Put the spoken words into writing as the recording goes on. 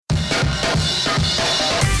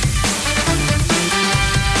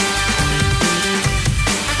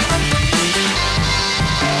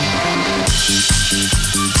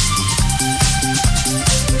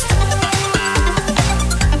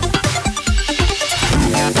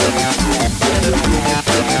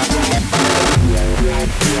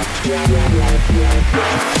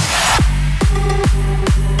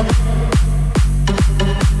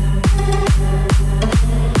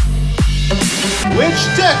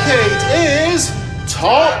decade is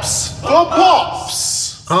Tops for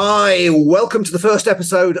Pops. Hi, welcome to the first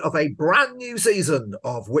episode of a brand new season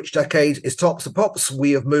of Which Decade is Tops for Pops.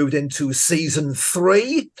 We have moved into season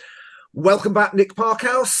 3. Welcome back, Nick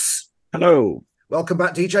Parkhouse. Hello. Welcome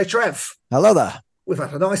back, DJ Trev. Hello there. We've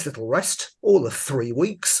had a nice little rest, all of 3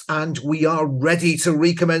 weeks, and we are ready to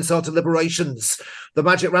recommence our deliberations. The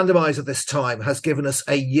Magic Randomizer this time has given us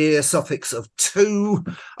a year suffix of 2,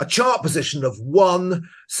 a chart position of 1,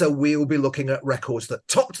 so we'll be looking at records that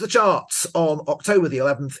topped the charts on October the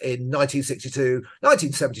 11th in 1962,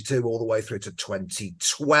 1972, all the way through to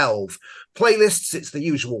 2012. Playlists, it's the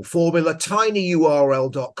usual formula,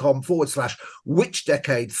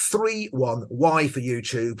 tinyurl.com/whichdecade31Y for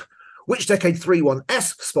YouTube, Which Decade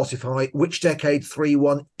 31S Spotify, Which Decade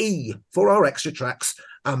 31E for our extra tracks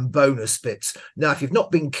and bonus bits. Now, if you've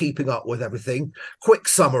not been keeping up with everything, quick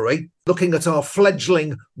summary. Looking at our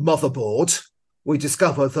fledgling motherboard, we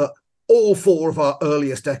discover that all 4 of our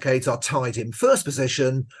earliest decades are tied in first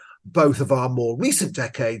position. Both of our more recent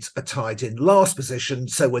decades are tied in last position,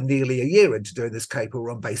 so we're nearly a year into doing this caper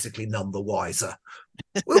run, basically none the wiser.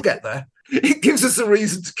 We'll get there. It gives us a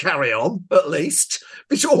reason to carry on, at least.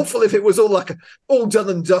 It's awful if it was all done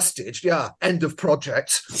and dusted. Yeah, end of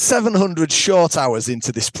project. 700 short hours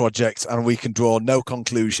into this project and we can draw no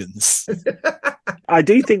conclusions. I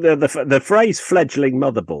do think that the phrase fledgling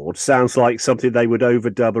motherboard sounds like something they would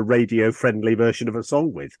overdub a radio-friendly version of a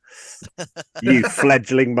song with. You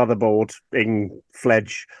fledgling motherboard,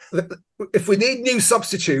 fledge. If we need new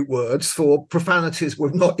substitute words for profanities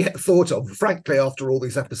we've not yet thought of, frankly, after all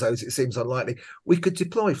these episodes, it seems unlikely, we could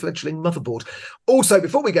deploy fledgling motherboard. Also,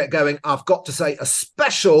 before we get going, I've got to say a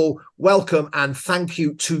special welcome and thank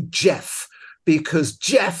you to Jeff, because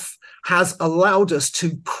Jeff has allowed us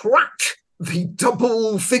to crack the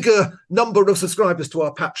double-figure number of subscribers to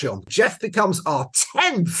our Patreon. Jeff becomes our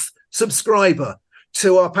 10th subscriber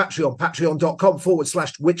to our Patreon,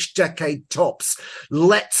 patreon.com/whichdecadetops.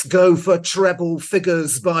 Let's go for treble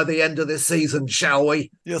figures by the end of this season, shall we?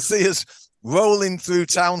 You'll see us rolling through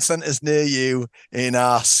town centres near you in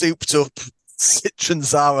our souped-up Citroen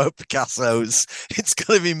Zara Picassos. It's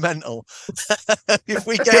going to be mental. If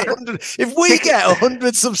we get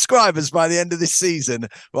 100 subscribers by the end of this season,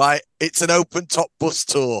 right, it's an open top bus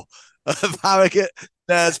tour of Harrogate,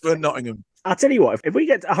 Knaresborough, Nottingham. I'll tell you what, if we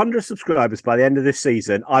get 100 subscribers by the end of this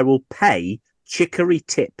season, I will pay Chicory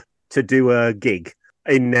Tip to do a gig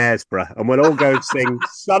in Knaresborough, and we'll all go and sing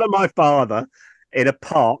Son of My Father in a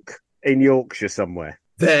park in Yorkshire somewhere.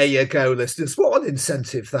 There you go, listeners. What an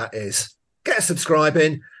incentive that is. Get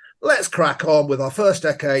subscribing. Let's crack on with our first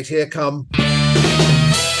decade. Here come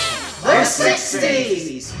The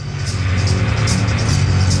 60s.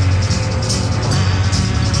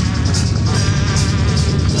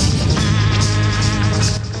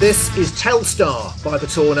 This is Telstar by the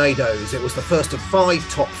Tornadoes. It was the first of 5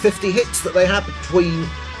 top 50 hits that they had between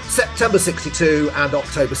September 62 and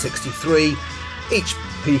October 63, each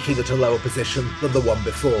peaking at a lower position than the one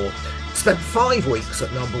before. Spent 5 weeks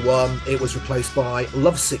at number 1. It was replaced by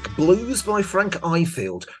Lovesick Blues by Frank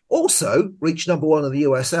Ifield. Also reached number 1 in the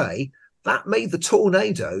USA. That made the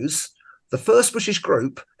Tornadoes the first British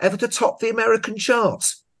group ever to top the American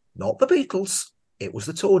charts. Not the Beatles. It was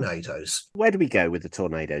the Tornadoes. Where do we go with the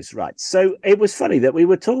Tornadoes? Right. So it was funny that we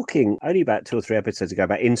were talking only about 2 or 3 episodes ago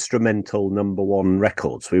about instrumental number 1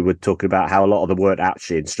 records. We were talking about how a lot of them weren't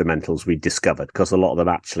actually instrumentals we discovered because a lot of them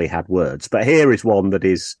actually had words. But here is one that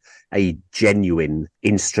is a genuine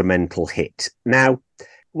instrumental hit. Now,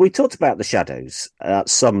 we talked about the Shadows at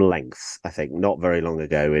some length, I think, not very long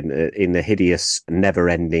ago in the hideous,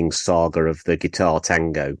 never-ending saga of the guitar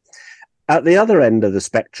tango. At the other end of the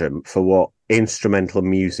spectrum for what instrumental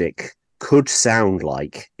music could sound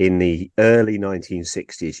like in the early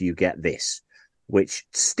 1960s, you get this, which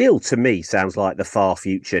still to me sounds like the far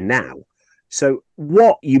future now. So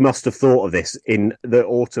what you must have thought of this in the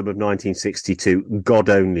autumn of 1962, God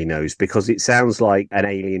only knows, because it sounds like an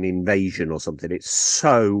alien invasion or something. It's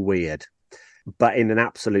so weird, but in an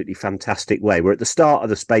absolutely fantastic way. We're at the start of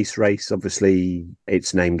the space race. Obviously,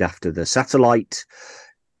 it's named after the satellite.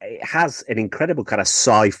 It has an incredible kind of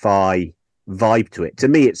sci-fi vibe to it. To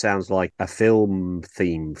me, it sounds like a film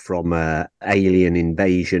theme from a alien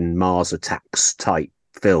invasion, Mars attacks type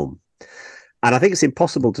film. And I think it's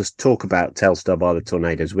impossible to talk about Telstar by the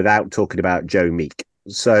Tornadoes without talking about Joe Meek.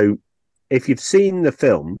 So if you've seen the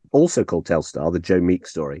film, also called Telstar, the Joe Meek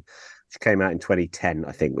story, which came out in 2010,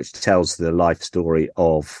 I think, which tells the life story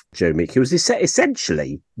of Joe Meek, who was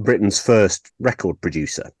essentially Britain's first record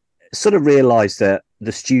producer. Sort of realised that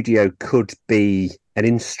the studio could be an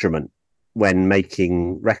instrument when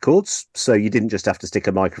making records. So you didn't just have to stick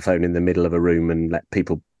a microphone in the middle of a room and let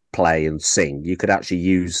people play and sing. You could actually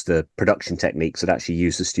use the production techniques that actually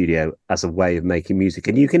use the studio as a way of making music.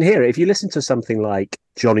 And you can hear it if you listen to something like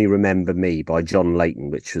Johnny Remember Me by John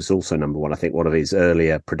Layton, which was also number one, I think, one of his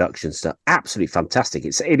earlier production stuff. Absolutely fantastic.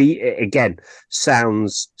 It again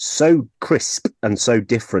sounds so crisp and so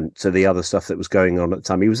different to the other stuff that was going on at the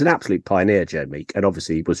time. He was an absolute pioneer, Joe Meek, and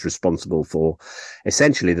obviously he was responsible for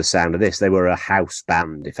essentially the sound of this. They were a house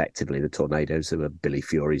band, effectively, the Tornadoes. They were Billy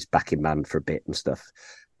Fury's backing band for a bit and stuff.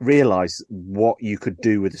 Realised what you could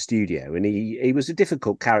do with the studio, and he was a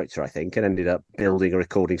difficult character, I think, and ended up building a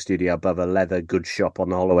recording studio above a leather goods shop on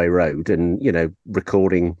the Holloway Road, and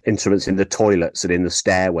recording instruments in the toilets and in the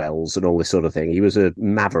stairwells and all this sort of thing. He was a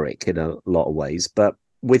maverick in a lot of ways, but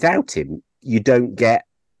without him you don't get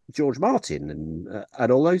George Martin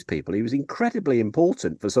and all those people. He was incredibly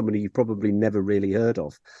important for somebody you've probably never really heard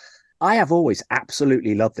of. I have always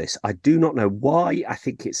absolutely loved this. I do not know why. I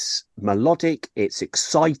think it's melodic. It's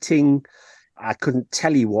exciting. I couldn't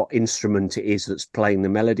tell you what instrument it is that's playing the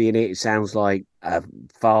melody in it. It sounds like a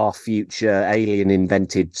far future alien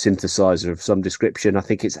invented synthesizer of some description. I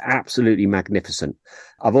think it's absolutely magnificent.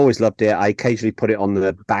 I've always loved it. I occasionally put it on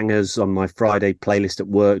the bangers on my Friday playlist at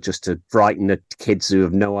work just to frighten the kids who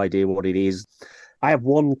have no idea what it is. I have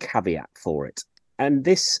one caveat for it. And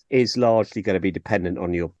this is largely going to be dependent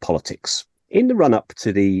on your politics. In the run-up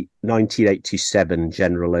to the 1987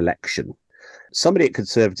 general election, somebody at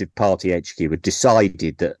Conservative Party HQ had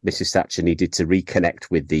decided that Mrs. Thatcher needed to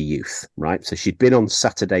reconnect with the youth, right? So she'd been on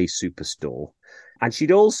Saturday Superstore, and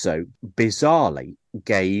she'd also, bizarrely,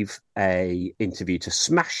 gave a interview to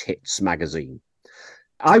Smash Hits magazine.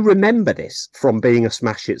 I remember this from being a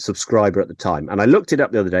Smash Hit subscriber at the time, and I looked it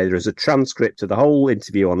up the other day. There is a transcript of the whole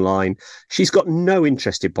interview online. She's got no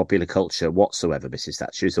interest in popular culture whatsoever, Mrs.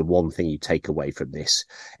 Thatcher, is the one thing you take away from this.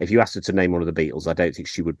 If you asked her to name one of the Beatles, I don't think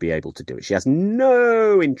she would be able to do it. She has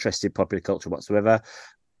no interest in popular culture whatsoever.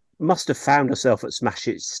 Must have found herself at Smash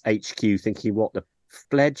Hits HQ thinking, what the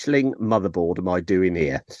fledgling motherboard am I doing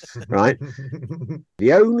here, right?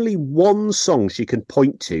 The only one song she can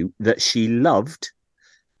point to that she loved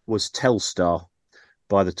was Telstar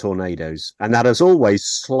by the Tornadoes. And that has always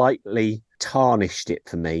slightly tarnished it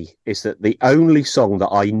for me, is that the only song that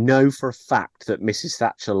I know for a fact that Mrs.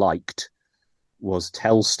 Thatcher liked was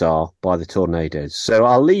Telstar by the Tornadoes. So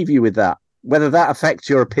I'll leave you with that. Whether that affects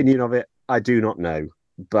your opinion of it, I do not know.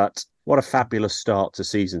 But what a fabulous start to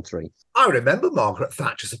season 3. I remember Margaret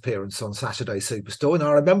Thatcher's appearance on Saturday Superstore, and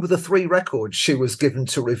I remember the 3 records she was given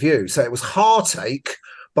to review. So it was Heartache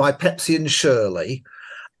by Pepsi and Shirley,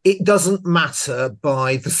 It Doesn't Matter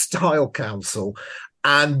by the Style Council,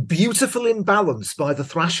 and Beautiful Imbalance by the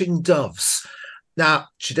Thrashing Doves. Now,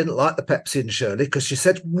 she didn't like the Pepsi and Shirley because she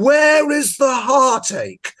said, "Where is the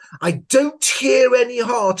heartache? I don't hear any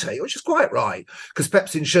heartache," which is quite right, because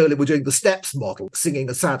Pepsi and Shirley were doing the Steps model, singing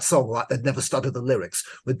a sad song like they'd never studied the lyrics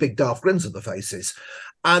with big daft grins on their faces.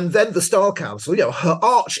 And then the Style Council, her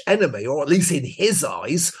arch enemy, or at least in his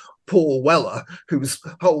eyes, Paul Weller, whose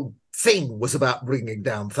whole thing was about bringing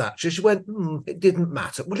down Thatcher, she went, it didn't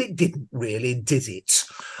matter. Well, it didn't really, did it?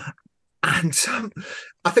 And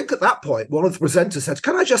I think at that point, one of the presenters said,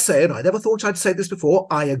 "Can I just say, and I never thought I'd say this before,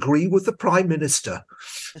 I agree with the Prime Minister,"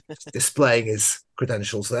 displaying his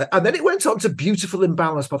credentials there. And then it went on to Beautiful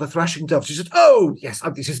Imbalance by the Thrashing Doves. She said, "Oh, yes,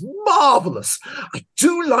 this is marvellous. I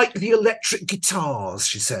do like the electric guitars,"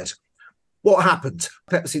 she said. What happened?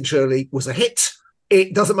 Pepsi and Shirley was a hit.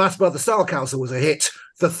 It Doesn't Matter by the Style Council was a hit.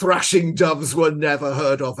 The Thrashing Doves were never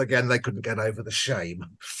heard of again. They couldn't get over the shame.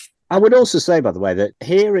 I would also say, by the way, that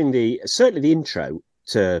hearing certainly the intro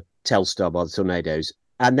to Telstar by the Tornadoes,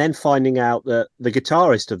 and then finding out that the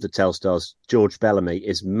guitarist of the Telstars, George Bellamy,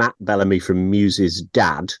 is Matt Bellamy from Muse's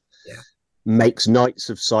dad, makes Knights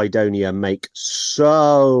of Sidonia make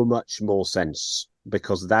so much more sense,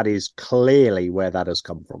 because that is clearly where that has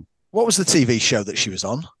come from. What was the TV show that she was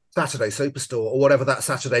on? Saturday Superstore, or whatever that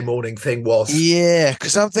Saturday morning thing was. Yeah,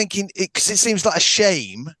 because I'm thinking, because it seems like a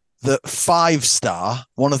shame that 5 Star,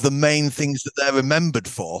 one of the main things that they're remembered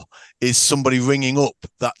for is somebody ringing up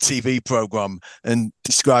that TV program and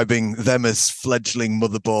describing them as fledgling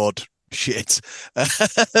motherboard shit.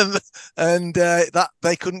 and that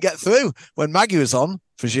they couldn't get through. When Maggie was on,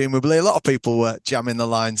 presumably a lot of people were jamming the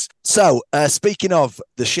lines. So speaking of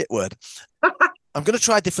the shit word, I'm going to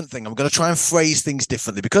try a different thing. I'm going to try and phrase things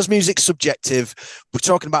differently. Because music's subjective, we're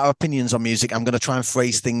talking about our opinions on music. I'm going to try and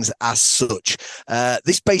phrase things as such.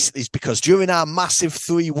 This basically is because during our massive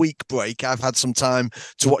 3-week break, I've had some time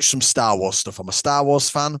to watch some Star Wars stuff. I'm a Star Wars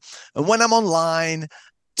fan. And when I'm online,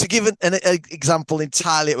 to give an example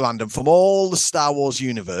entirely at random from all the Star Wars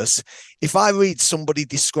universe, if I read somebody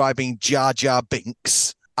describing Jar Jar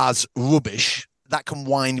Binks as rubbish, that can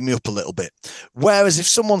wind me up a little bit. Whereas if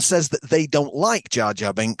someone says that they don't like Jar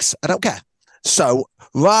Jar Binks, I don't care. So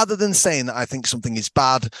rather than saying that I think something is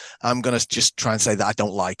bad, I'm going to just try and say that I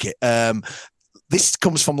don't like it. This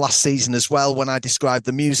comes from last season as well, when I described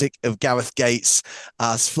the music of Gareth Gates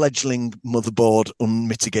as fledgling motherboard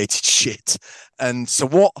unmitigated shit. And so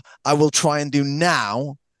what I will try and do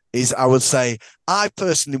now is I would say, I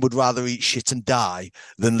personally would rather eat shit and die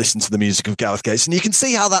than listen to the music of Gareth Gates. And you can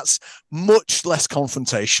see how that's much less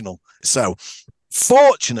confrontational. So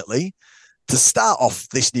fortunately, to start off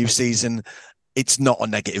this new season, it's not a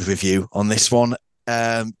negative review on this one.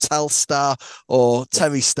 Telstar, or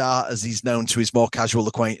Terry Star, as he's known to his more casual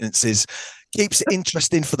acquaintances, keeps it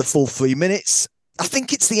interesting for the full 3 minutes. I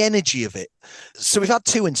think it's the energy of it. So we've had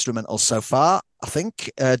 2 instrumentals so far, I think,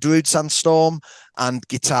 Darude Sandstorm and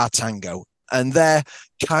Guitar Tango. And they're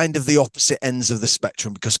kind of the opposite ends of the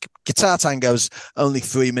spectrum, because Guitar Tango's only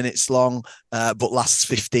 3 minutes long, but lasts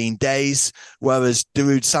 15 days. Whereas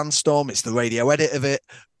Darude Sandstorm, it's the radio edit of it,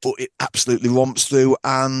 but it absolutely romps through.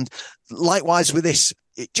 And likewise with this,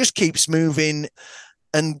 it just keeps moving.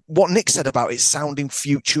 And what Nick said about it sounding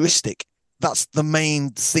futuristic, that's the main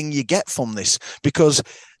thing you get from this, because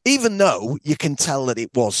even though you can tell that it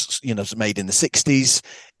was, made in the 60s,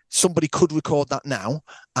 somebody could record that now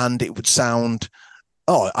and it would sound,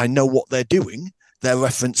 oh, I know what they're doing. They're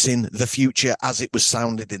referencing the future as it was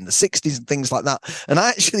sounded in the 60s and things like that. And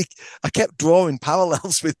I kept drawing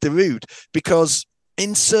parallels with Darude, because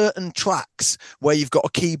in certain tracks where you've got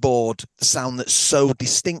a keyboard sound that's so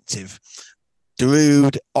distinctive,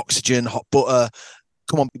 Darude, Oxygen, Hot Butter,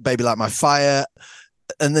 Come On Baby Light My Fire,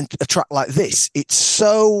 and then a track like this, it's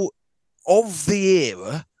so of the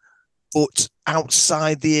era, but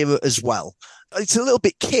outside the era as well. It's a little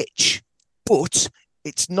bit kitsch, but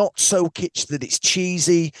it's not so kitsch that it's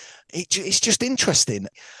cheesy. It's just interesting.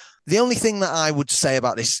 The only thing that I would say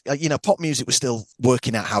about this, pop music was still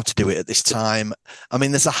working out how to do it at this time. I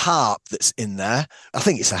mean, there's a harp that's in there. I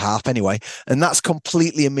think it's a harp anyway, and that's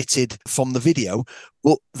completely omitted from the video.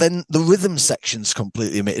 But then the rhythm section's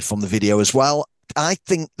completely omitted from the video as well. I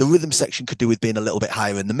think the rhythm section could do with being a little bit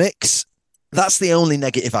higher in the mix. That's the only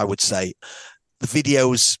negative I would say. The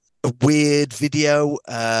video's a weird video.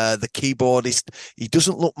 The keyboardist, he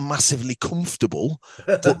doesn't look massively comfortable,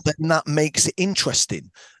 but then that makes it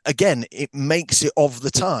interesting. Again, it makes it of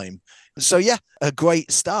the time. So yeah, a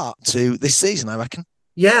great start to this season, I reckon.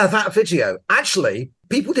 Yeah, that video. Actually,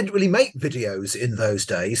 people didn't really make videos in those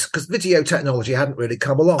days because video technology hadn't really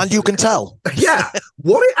come along. And you can tell. Yeah.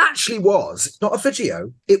 What it actually was, not a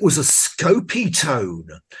video, it was a Scopitone.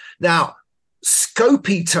 Now,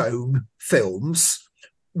 Scopitone films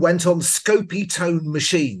went on Scopitone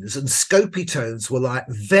machines, and Scopitones were like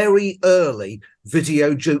very early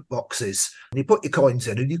video jukeboxes. And you put your coins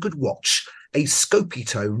in and you could watch a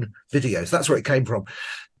Scopitone video. So that's where it came from.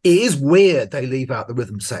 It is weird they leave out the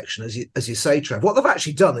rhythm section, as you say, Trev. What they've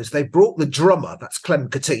actually done is they brought the drummer, that's Clem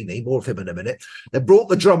Catini, more of him in a minute, they brought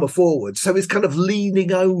the drummer forward, so he's kind of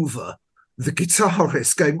leaning over the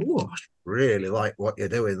guitarist going, oh, I really like what you're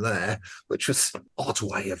doing there, which was an odd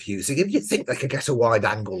way of using him. You'd think they could get a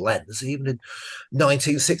wide-angle lens, even in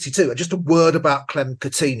 1962. And just a word about Clem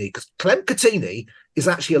Catini, because Clem Catini is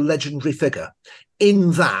actually a legendary figure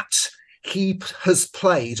in that he has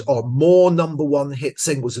played on more number one hit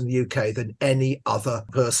singles in the UK than any other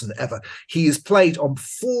person ever. He has played on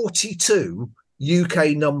 42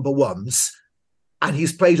 UK number ones, and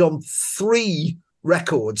he's played on 3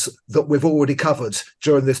 records that we've already covered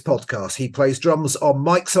during this podcast. He plays drums on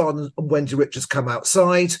Mike's On and Wendy Richards Come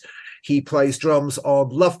Outside. He plays drums on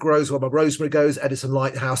Love Grows Where My Rosemary Goes, Edison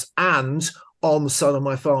Lighthouse, and on Son of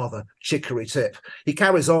My Father, Chicory Tip. He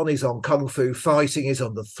carries on. He's on Kung Fu Fighting. He's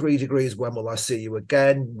on the 3 Degrees, When Will I See You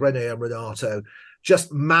Again, Rene and Renato.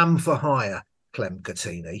 Just man for hire, Clem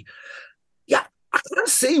Catini. Yeah, I can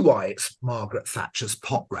see why it's Margaret Thatcher's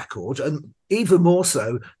pop record, and even more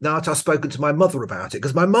so now that I've spoken to my mother about it,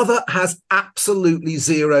 because my mother has absolutely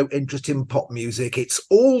zero interest in pop music. It's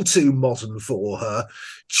all too modern for her.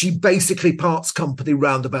 She basically parts company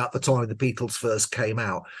round about the time the Beatles first came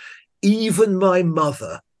out. Even my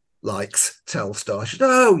mother likes Telstar. She said,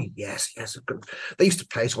 oh, yes. They used to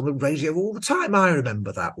play it on the radio all the time. I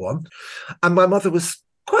remember that one. And my mother was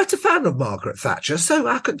quite a fan of Margaret Thatcher, so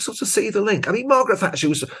I could sort of see the link. I mean, Margaret Thatcher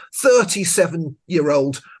was a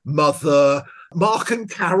 37-year-old mother. Mark and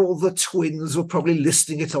Carol, the twins, were probably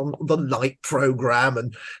listening it on the Light programme,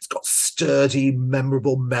 and it's got sturdy,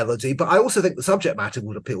 memorable melody. But I also think the subject matter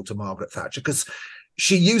would appeal to Margaret Thatcher because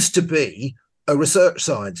she used to be a research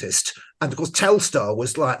scientist. And of course, Telstar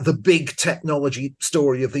was like the big technology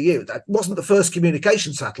story of the year. That wasn't the first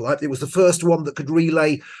communication satellite. It was the first one that could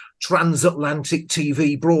relay transatlantic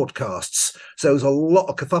TV broadcasts. So there was a lot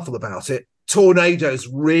of kerfuffle about it. Tornado's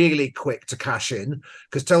really quick to cash in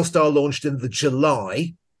because Telstar launched in the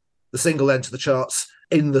July. The single entered the charts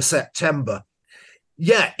in the September.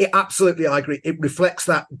 Yeah, absolutely, I agree. It reflects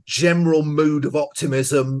that general mood of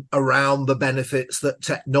optimism around the benefits that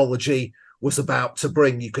technology was about to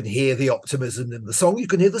bring. You can hear the optimism in the song. You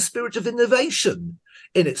can hear the spirit of innovation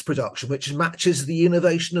in its production, which matches the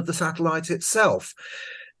innovation of the satellite itself.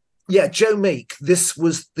 Yeah, Joe Meek, this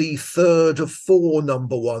was the third of 4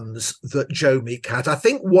 number ones that Joe Meek had. I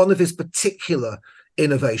think one of his particular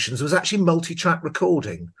innovations was actually multi-track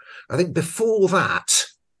recording. I think before that,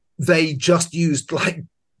 they just used like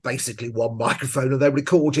basically one microphone and they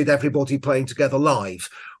recorded everybody playing together live.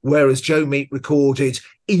 Whereas Joe Meek recorded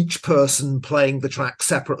each person playing the track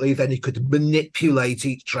separately, then he could manipulate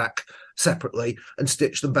each track separately and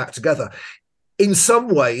stitch them back together. In some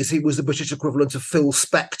ways, he was the British equivalent of Phil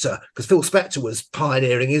Spector, because Phil Spector was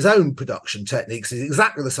pioneering his own production techniques at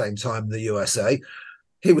exactly the same time in the USA.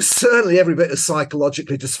 He was certainly every bit as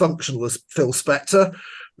psychologically dysfunctional as Phil Spector.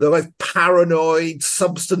 They're both paranoid,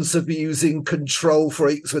 substance-abusing control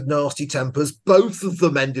freaks with nasty tempers. Both of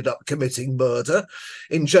them ended up committing murder.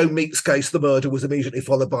 In Joe Meek's case, the murder was immediately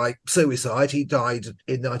followed by suicide. He died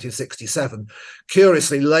in 1967.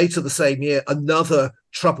 Curiously, later the same year, another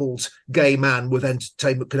troubled gay man with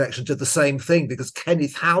entertainment connection did the same thing because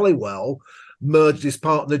Kenneth Halliwell murdered his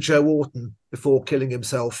partner, Joe Orton, before killing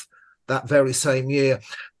himself that very same year.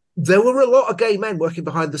 There were a lot of gay men working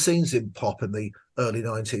behind the scenes in pop in the early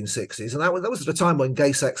 1960s, and that was at a time when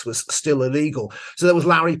gay sex was still illegal. So there was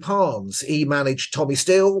Larry Parnes. He managed Tommy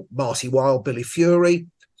Steele, Marty Wilde, Billy Fury,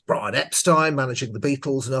 Brian Epstein managing the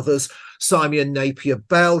Beatles and others, Simon Napier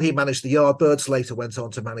Bell. He managed the Yardbirds, later went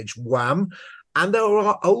on to manage Wham. And there were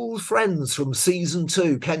our old friends from season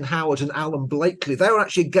 2, Ken Howard and Alan Blakely. They were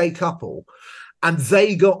actually a gay couple, and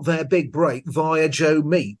they got their big break via Joe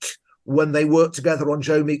Meek when they worked together on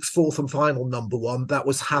Joe Meek's 4th and final number one. That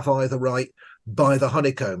was Have I the Right by the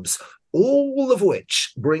Honeycombs, all of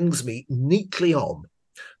which brings me neatly on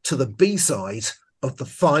to the B-side of the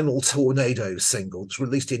final Tornadoes single. It's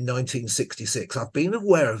released in 1966. I've been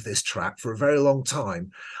aware of this track for a very long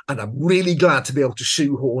time, and I'm really glad to be able to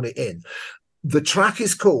shoehorn it in. The track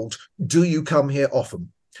is called Do You Come Here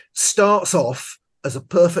Often? Starts off as a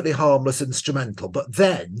perfectly harmless instrumental, but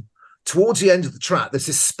then towards the end of the track, there's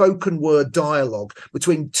this spoken word dialogue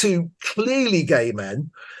between 2 clearly gay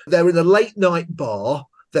men. They're in a late night bar,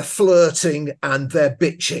 they're flirting and they're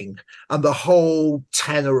bitching, and the whole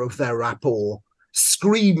tenor of their rapport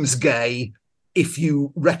screams gay if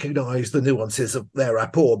you recognize the nuances of their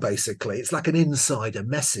rapport, basically. It's like an insider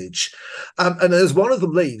message. And as one of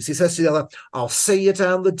them leaves, he says to the other, I'll see you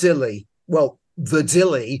down the dilly. Well, the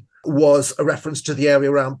dilly was a reference to the area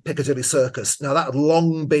around Piccadilly Circus. Now, that had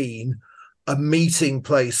long been a meeting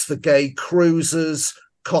place for gay cruisers,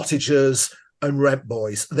 cottagers, and rent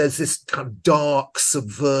boys. There's this kind of dark,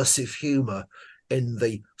 subversive humour in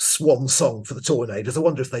the swan song for the Tornadoes. I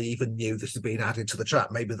wonder if they even knew this had been added to the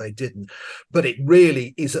track. Maybe they didn't. But it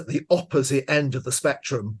really is at the opposite end of the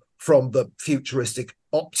spectrum from the futuristic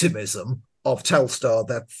optimism of Telstar,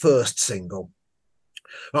 their first single.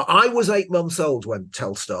 Now, I was 8 months old when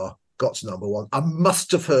Telstar got to number one. I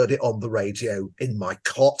must have heard it on the radio in my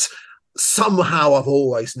cot. Somehow I've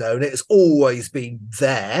always known it. It's always been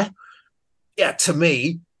there. Yeah, to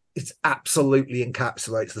me, it absolutely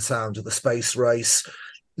encapsulates the sound of the space race.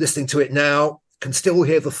 Listening to it now, can still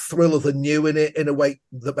hear the thrill of the new in it in a way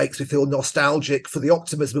that makes me feel nostalgic for the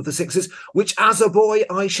optimism of the 60s, which as a boy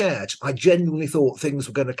I shared. I genuinely thought things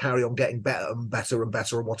were going to carry on getting better and better and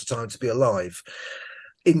better, and what a time to be alive.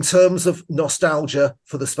 In terms of nostalgia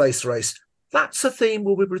for the space race, that's a theme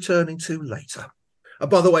we'll be returning to later. And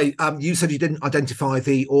by the way, you said you didn't identify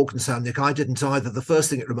the organ sound, Nick. I didn't either. The first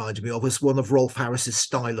thing it reminded me of was one of Rolf Harris's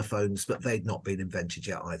stylophones, but they'd not been invented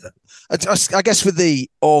yet either. I guess with the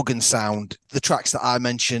organ sound, the tracks that I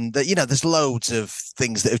mentioned, that there's loads of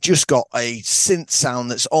things that have just got a synth sound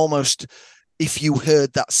that's almost, if you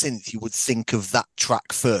heard that synth, you would think of that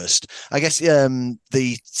track first. I guess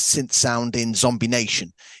the synth sound in Zombie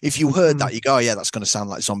Nation, if you heard that, you go, oh, yeah, that's going to sound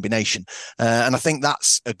like Zombie Nation. And I think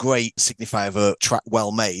that's a great signifier of a track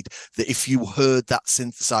well made, that if you heard that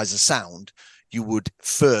synthesizer sound, you would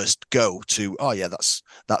first go to, oh, yeah,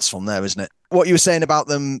 that's from there, isn't it? What you were saying about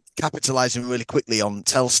them capitalizing really quickly on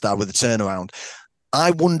Telstar with the turnaround,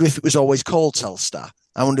 I wonder if it was always called Telstar.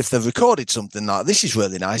 I wonder if they've recorded something like, this is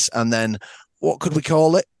really nice, and then what could we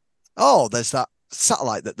call it? Oh, there's that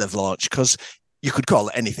satellite that they've launched, because you could call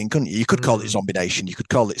it anything, couldn't you? You could call it Zombie Nation. You could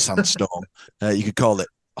call it Sandstorm. You could call it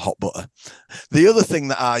Hot Butter. The other thing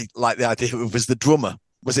that I like the idea of was the drummer.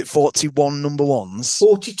 Was it 41 number ones?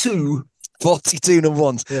 42. 42 number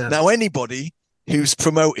ones. Yeah. Now, anybody who's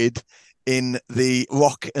promoted in the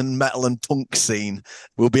rock and metal and punk scene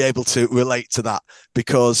will be able to relate to that,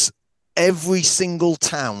 because every single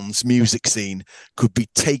town's music scene could be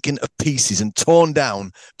taken to pieces and torn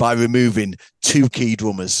down by removing 2 key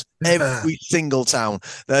drummers. Every single town.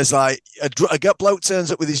 There's like a bloke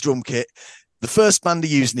turns up with his drum kit. The first band are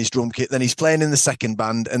using his drum kit, then he's playing in the second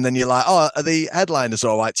band, and then you're like, oh, are the headliners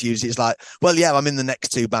all right to use it? It's like, well, yeah, I'm in the next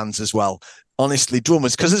 2 bands as well. Honestly,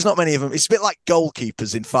 drummers, because there's not many of them. It's a bit like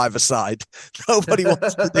goalkeepers in five-a-side. Nobody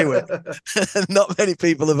wants to do it. Not many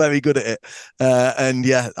people are very good at it. And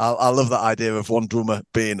yeah, I love that idea of one drummer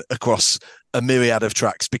being across a myriad of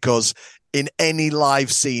tracks, because in any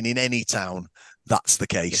live scene in any town, that's the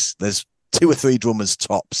case. There's 2 or 3 drummers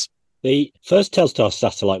tops. The first Telstar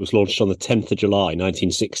satellite was launched on the 10th of July,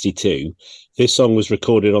 1962. This song was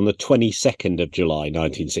recorded on the 22nd of July,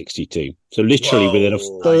 1962. So literally within a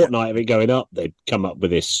fortnight of it going up, they'd come up with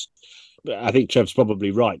this. I think Trev's probably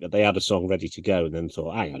right that they had a song ready to go and then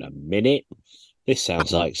thought, hang on a minute, this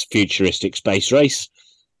sounds like futuristic space race.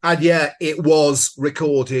 And yeah, it was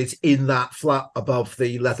recorded in that flat above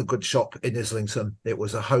the leather goods shop in Islington. It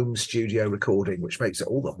was a home studio recording, which makes it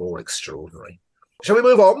all the more extraordinary. Shall we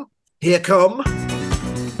move on? Here come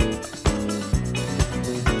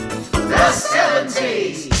The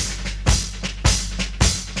 70s.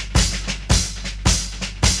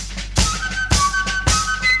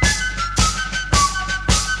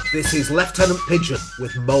 This is Lieutenant Pigeon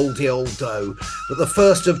with Mouldy Old Dough, but the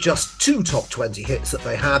first of just 2 top 20 hits that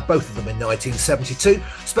they had, both of them in 1972,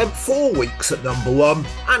 spent 4 weeks at number 1,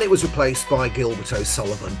 and it was replaced by Gilbert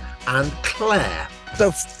O'Sullivan and Claire.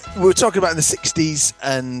 So we were talking about in the 60s,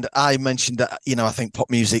 and I mentioned that, I think pop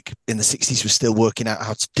music in the 60s was still working out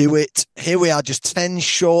how to do it. Here we are just 10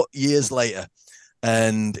 short years later.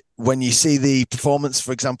 And when you see the performance,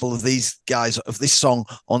 for example, of these guys, of this song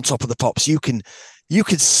on Top of the Pops, you can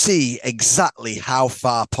see exactly how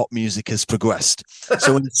far pop music has progressed.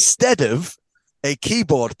 So instead of a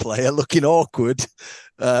keyboard player looking awkward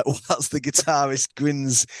whilst the guitarist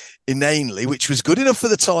grins inanely, which was good enough for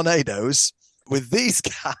the Tornadoes, with these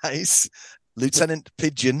guys, Lieutenant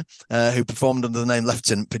Pigeon, who performed under the name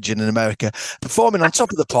Lieutenant Pigeon in America, performing on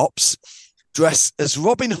Top of the Pops, dressed as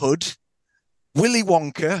Robin Hood, Willy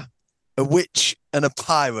Wonka, a witch, and a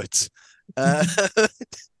pirate. I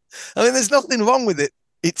mean, there's nothing wrong with it.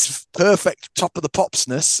 It's perfect Top of the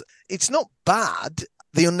Popsness. It's not bad.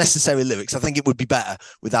 The unnecessary lyrics, I think it would be better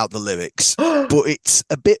without the lyrics, but it's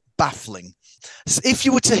a bit baffling. So if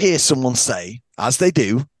you were to hear someone say, as they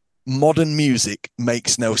do, modern music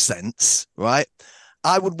makes no sense, right?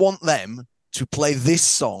 I would want them to play this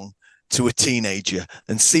song to a teenager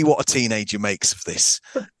and see what a teenager makes of this.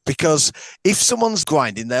 Because if someone's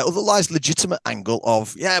grinding their otherwise legitimate angle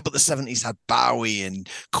of, yeah, but the 70s had Bowie and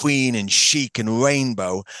Queen and Chic and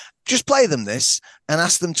Rainbow, just play them this and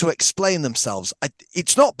ask them to explain themselves.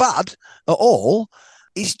 It's not bad at all.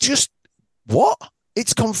 It's just, what?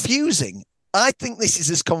 It's confusing. I think this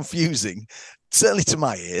is as confusing, certainly to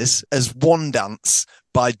my ears, as One Dance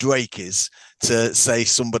by Drake is to, say,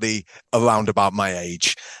 somebody around about my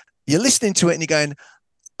age. You're listening to it and you're going,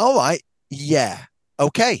 all right, yeah,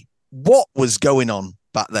 okay. What was going on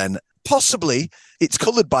back then? Possibly it's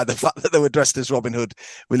coloured by the fact that they were dressed as Robin Hood,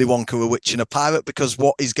 Willy Wonka, a witch and a pirate, because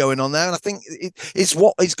what is going on there? And I think it's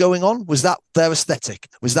what is going on. Was that their aesthetic?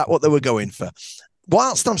 Was that what they were going for?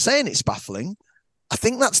 Whilst I'm saying it's baffling, I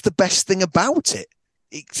think that's the best thing about it.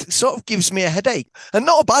 It sort of gives me a headache, and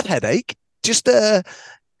not a bad headache, just a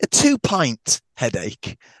 2-pint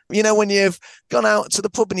headache. You know, when you've gone out to the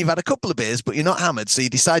pub and you've had a couple of beers, but you're not hammered, so you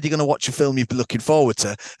decide you're going to watch a film you've been looking forward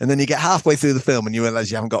to, and then you get halfway through the film and you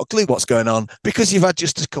realise you haven't got a clue what's going on because you've had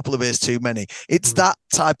just a couple of beers too many. It's that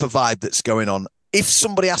type of vibe that's going on. If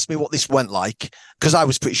somebody asked me what this went like, because I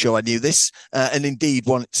was pretty sure I knew this, and indeed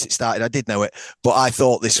once it started, I did know it, but I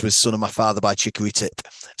thought this was Son of My Father by Chicory Tip.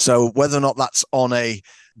 So whether or not that's on a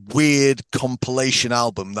weird compilation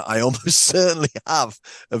album that I almost certainly have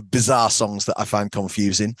of bizarre songs that I find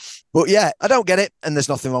confusing. But yeah, I don't get it, and there's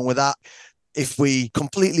nothing wrong with that. If we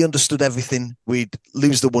completely understood everything, we'd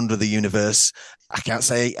lose the wonder of the universe. I can't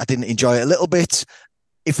say I didn't enjoy it a little bit,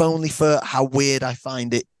 if only for how weird I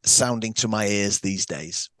find it sounding to my ears these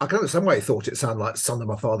days. I can understand why you thought it sounded like Son of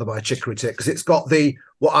My Father by Chicory Tip, because it's got the,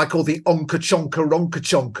 what I call the onka chonka ronka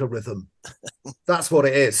chonka rhythm. That's what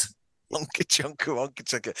it is. Onka chunka, onka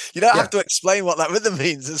chunka. You don't have to explain what that rhythm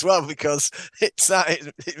means as well, because it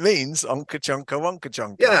means onka chunka, wonka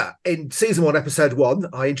chunka. Yeah, in season 1, episode 1,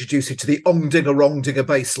 I introduced you to the ong dinger rong dinger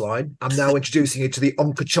bass line. I'm now introducing you to the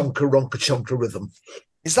onka chunka ronka chunka rhythm.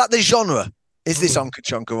 Is that the genre? Is this onka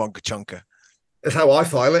chunka, wonka chunka? That's how I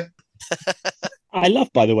file it. I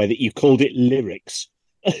love, by the way, that you called it lyrics.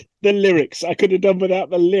 The lyrics. I could have done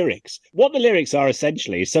without the lyrics. What the lyrics are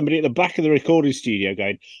essentially is somebody at the back of the recording studio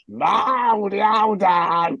going, right?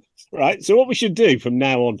 So what we should do from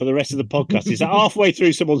now on for the rest of the podcast is that halfway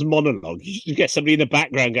through someone's monologue, you should get somebody in the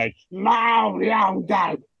background going,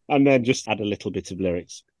 and then just add a little bit of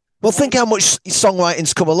lyrics. Well, think how much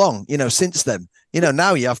songwriting's come along, since then.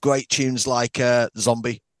 Now you have great tunes like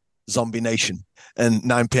Zombie Nation, and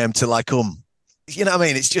 9 p.m. till I come. You know what I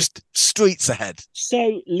mean? It's just streets ahead.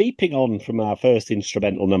 So leaping on from our first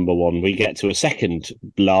instrumental number one, we get to a second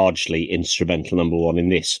largely instrumental number one in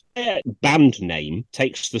this. Band name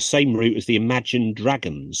takes the same route as the Imagine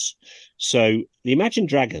Dragons. So the Imagine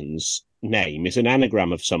Dragons name is an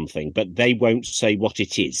anagram of something, but they won't say what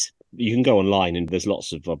it is. You can go online and there's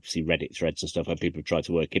lots of obviously Reddit threads and stuff where people have tried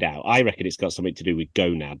to work it out. I reckon it's got something to do with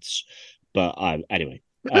gonads. But anyway.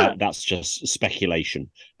 That's just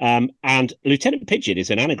speculation. And Lieutenant Pigeon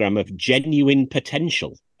is an anagram of genuine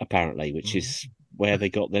potential, apparently, which is where they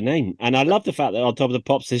got their name. And I love the fact that on Top of the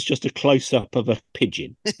Pops, there's just a close-up of a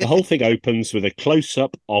pigeon. The whole thing opens with a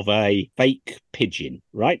close-up of a fake pigeon,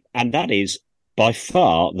 right? And that is by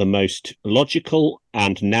far the most logical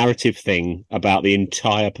and narrative thing about the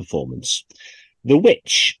entire performance. The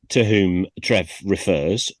witch to whom Trev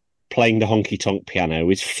refers, playing the honky-tonk piano,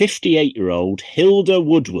 is 58-year-old Hilda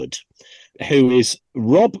Woodward, who is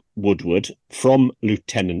Rob Woodward from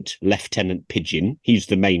Lieutenant Pigeon. He's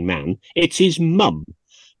the main man. It's his mum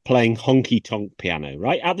playing honky-tonk piano,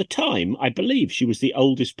 right? At the time, I believe she was the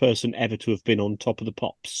oldest person ever to have been on Top of the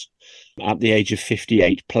Pops at the age of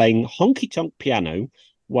 58, playing honky-tonk piano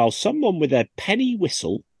while someone with a penny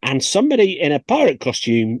whistle and somebody in a pirate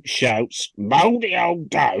costume shouts, "Mouldy old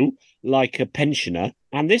dough," like a pensioner.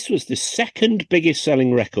 And this was the second biggest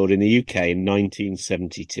selling record in the UK in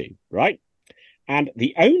 1972, right? And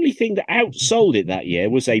the only thing that outsold it that year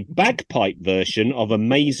was a bagpipe version of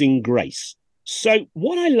Amazing Grace. So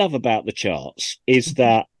what I love about the charts is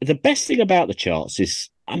that the best thing about the charts is,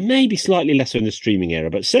 and maybe slightly lesser in the streaming era,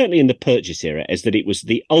 but certainly in the purchase era, is that it was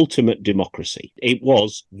the ultimate democracy. It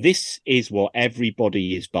was, this is what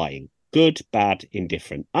everybody is buying. Good, bad,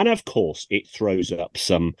 indifferent. And of course, it throws up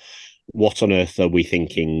some what on earth are we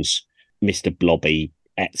thinking's, Mr. Blobby,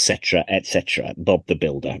 etc., Bob the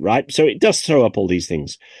Builder, right? So it does throw up all these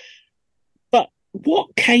things. But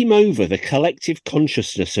what came over the collective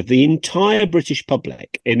consciousness of the entire British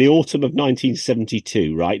public in the autumn of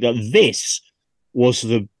 1972, right, that this was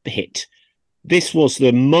the hit. This was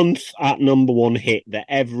the month at number one hit that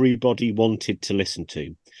everybody wanted to listen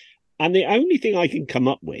to. And the only thing I can come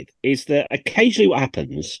up with is that occasionally what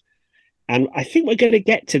happens, and I think we're going to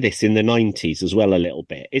get to this in the 90s as well a little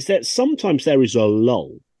bit, is that sometimes there is a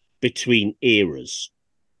lull between eras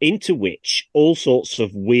into which all sorts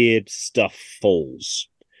of weird stuff falls.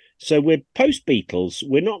 So we're post-Beatles,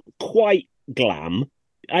 we're not quite glam.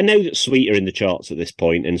 I know that Sweet are in the charts at this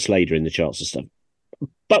point and Slade are in the charts and stuff.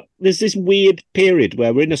 But there's this weird period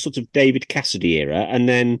where we're in a sort of David Cassidy era, and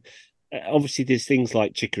then obviously there's things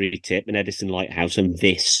like Chicory Tip and Edison Lighthouse and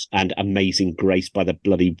this and Amazing Grace by the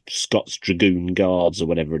bloody Scots Dragoon Guards or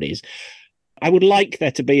whatever it is. I would like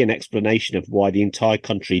there to be an explanation of why the entire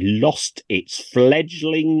country lost its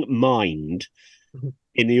fledgling mind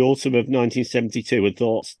in the autumn of 1972 and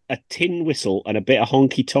thought a tin whistle and a bit of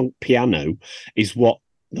honky-tonk piano is what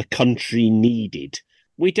the country needed.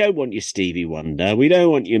 We don't want your Stevie Wonder. We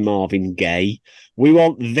don't want your Marvin Gaye. We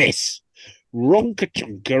want this.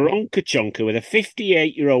 Ronka-chonka with a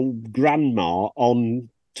 58-year-old grandma on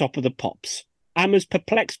Top of the Pops. I'm as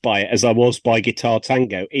perplexed by it as I was by Guitar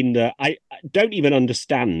Tango, in that I don't even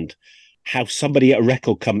understand how somebody at a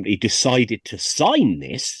record company decided to sign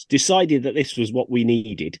this, decided that this was what we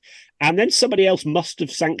needed, and then somebody else must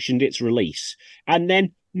have sanctioned its release, and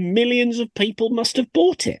then millions of people must have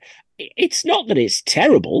bought it. It's not that it's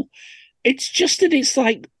terrible, it's just that it's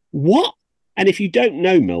like, what? And if you don't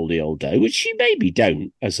know Mouldy Old Dough, which you maybe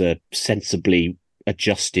don't as a sensibly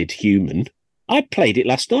adjusted human, I played it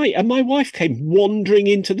last night and my wife came wandering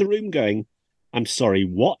into the room going, I'm sorry,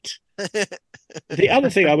 what? The other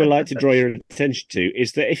thing I would like to draw your attention to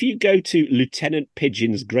is that if you go to Lieutenant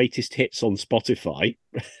Pigeon's greatest hits on Spotify,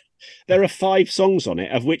 there are 5 songs on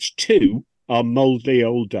it, of which 2 are Mouldy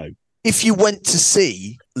Old Dough. If you went to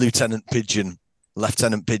see Lieutenant Pigeon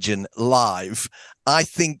live, I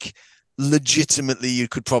think legitimately you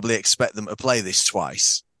could probably expect them to play this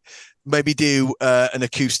twice. Maybe do an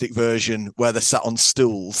acoustic version where they're sat on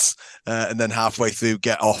stools and then halfway through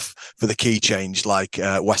get off for the key change like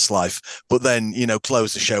Westlife, but then,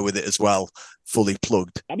 close the show with it as well, fully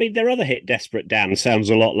plugged. I mean, their other hit, Desperate Dan, sounds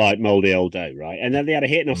a lot like Mouldy Old Dough, right? And then they had a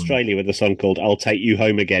hit in Australia with a song called I'll Take You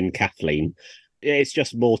Home Again, Kathleen. It's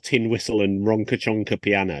just more tin whistle and ronka chonka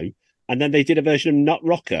piano. And then they did a version of Nut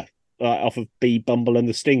Rocker off of Bee Bumble and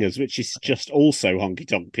the Stingers, which is just also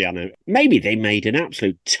honky-tonk piano. Maybe they made an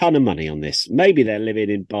absolute ton of money on this. Maybe they're living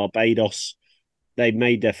in Barbados. They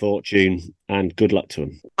made their fortune, and good luck to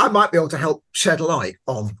them. I might be able to help shed light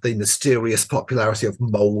on the mysterious popularity of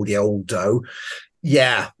Mouldy Old Dough.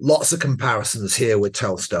 Yeah, lots of comparisons here with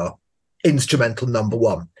Telstar. Instrumental number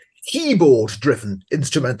one. Keyboard-driven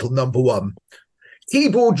instrumental number one.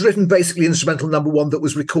 Keyboard-driven, basically instrumental number one that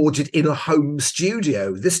was recorded in a home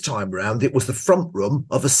studio. This time round, it was the front room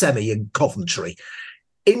of a semi in Coventry.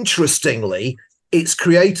 Interestingly, its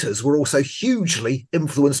creators were also hugely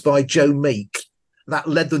influenced by Joe Meek. That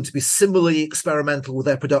led them to be similarly experimental with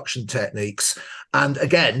their production techniques, and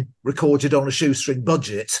again, recorded on a shoestring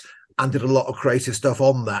budget and did a lot of creative stuff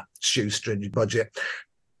on that shoestring budget.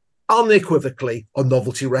 Unequivocally a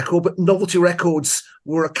novelty record, but novelty records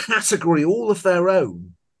were a category all of their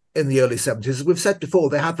own in the early 70s. As we've said before,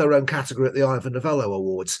 they had their own category at the Ivor Novello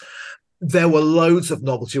Awards. There were loads of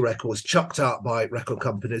novelty records chucked out by record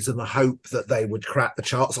companies in the hope that they would crack the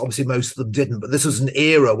charts. Obviously, most of them didn't, but this was an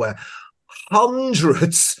era where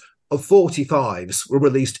hundreds of 45s were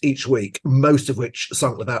released each week, most of which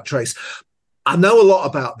sunk without trace. I know a lot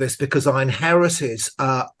about this because I inherited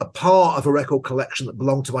a part of a record collection that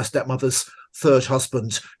belonged to my stepmother's third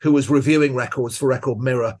husband, who was reviewing records for Record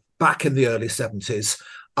Mirror back in the early 70s.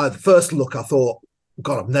 The first look, I thought,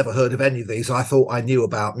 God, I've never heard of any of these. I thought I knew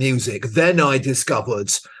about music. Then I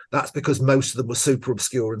discovered that's because most of them were super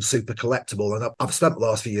obscure and super collectible. And I've spent the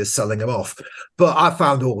last few years selling them off. But I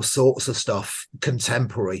found all sorts of stuff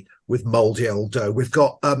contemporary with Mouldy Old Dough. We've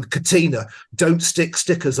got Katina, Don't Stick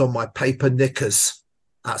Stickers on My Paper Knickers.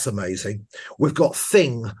 That's amazing. We've got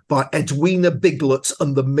Thing by Edwina Biglet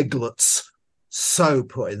and the Miglets. So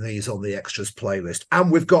putting these on the extras playlist.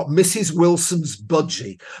 And we've got Mrs. Wilson's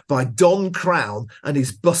Budgie by Don Crown and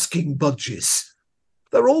his Busking Budgies.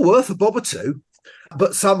 They're all worth a bob or two.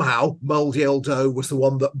 But somehow Mouldy Old Dough was the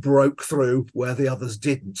one that broke through where the others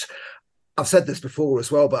didn't. I've said this before as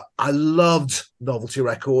well, but I loved novelty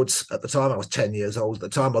records at the time. I was 10 years old at the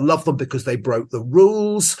time. I loved them because they broke the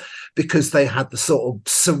rules, because they had the sort of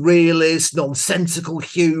surrealist, nonsensical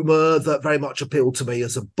humour that very much appealed to me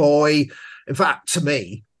as a boy. In fact, to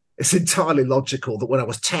me, it's entirely logical that when I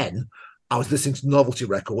was 10, I was listening to novelty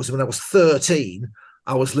records. And when I was 13,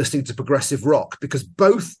 I was listening to progressive rock, because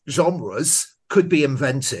both genres could be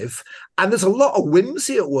inventive. And there's a lot of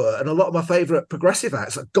whimsy at work, and a lot of my favourite progressive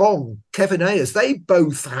acts, like Gong, Kevin Ayers, they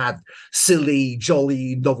both had silly,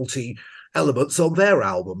 jolly, novelty elements on their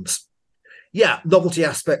albums. Yeah, novelty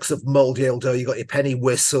aspects of Mouldy Old Dough. You've got your penny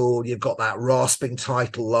whistle, you've got that rasping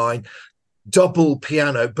title line, double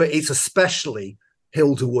piano, but it's especially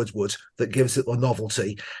Hilda Woodward that gives it the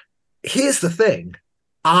novelty. Here's the thing.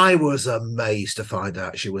 I was amazed to find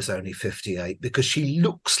out she was only 58, because she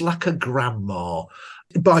looks like a grandma.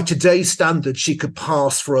 By today's standards, she could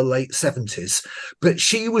pass for a late 70s, but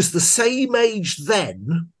she was the same age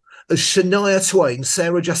then as Shania Twain,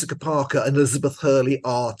 Sarah Jessica Parker, and Elizabeth Hurley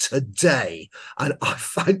are today. And I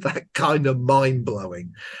find that kind of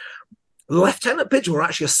mind-blowing. Lieutenant Pigeon were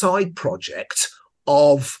actually a side project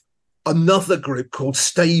of another group called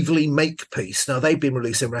Stavely Makepeace. Now, they've been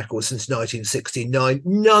releasing records since 1969.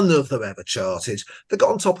 None of them ever charted. They got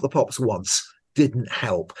on Top of the Pops once. Didn't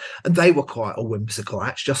help. And they were quite a whimsical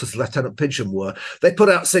act, just as Lieutenant Pigeon were. They put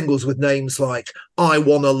out singles with names like I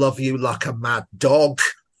Wanna Love You Like a Mad Dog,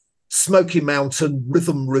 Smoky Mountain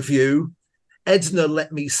Rhythm Review, Edna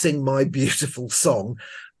Let Me Sing My Beautiful Song,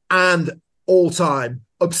 and all-time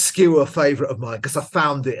obscure favourite of mine, because I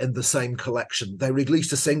found it in the same collection. They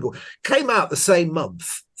released a single, came out the same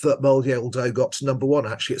month that Mouldy Old Dough got to number one,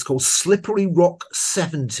 actually. It's called Slippery Rock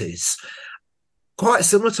 70s. Quite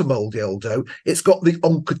similar to Mouldy Old Dough. It's got the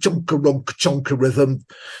onka-chonka rhythm,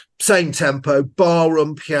 same tempo,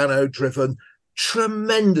 barroom piano driven,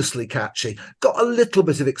 tremendously catchy. Got a little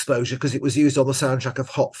bit of exposure because it was used on the soundtrack of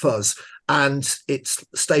Hot Fuzz, and it's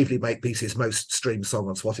Stavely Makepeace's most streamed song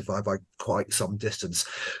on Spotify by quite some distance.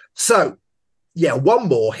 So, yeah, one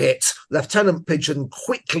more hit. Lieutenant Pigeon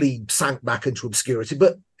quickly sank back into obscurity,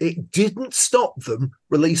 but it didn't stop them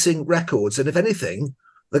releasing records. And if anything,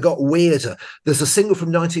 they got weirder. There's a single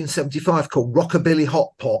from 1975 called Rockabilly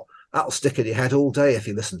Hot Pot That'll stick in your head all day if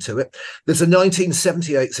you listen to it. There's a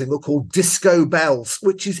 1978 single called Disco Bells,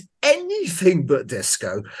 which is anything but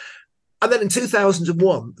disco. And then in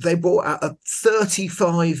 2001, they brought out a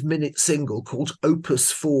 35-minute single called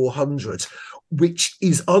Opus 400, which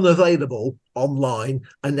is unavailable online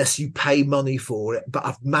unless you pay money for it. But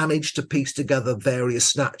I've managed to piece together various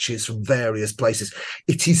snatches from various places.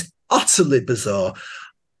 It is utterly bizarre.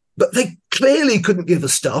 But they clearly couldn't give a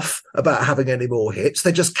stuff about having any more hits.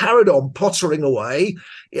 They just carried on pottering away,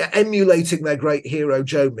 emulating their great hero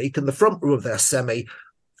Joe Meek and the front row of their semi.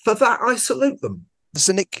 For that, I salute them.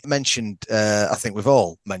 So Nick mentioned, I think we've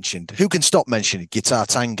all mentioned, who can stop mentioning Guitar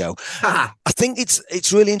Tango? I think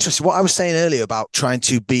it's really interesting. What I was saying earlier about trying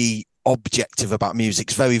to be objective about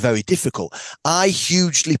music is very, very difficult. I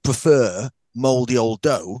hugely prefer Mouldy Old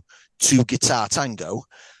Dough to Guitar Tango.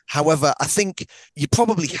 However, I think you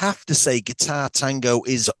probably have to say Guitar Tango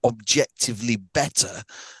is objectively better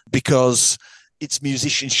because it's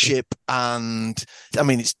musicianship and, I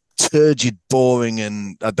mean, it's turgid, boring,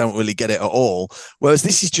 and I don't really get it at all. Whereas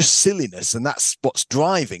this is just silliness, and that's what's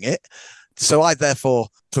driving it. So I therefore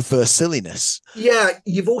prefer silliness. Yeah,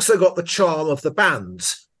 you've also got the charm of the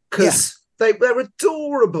band because they're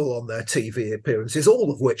adorable on their TV appearances,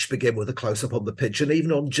 all of which begin with a close-up on the Pigeon,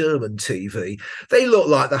 even on German TV. They look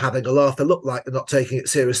like they're having a laugh. They look like they're not taking it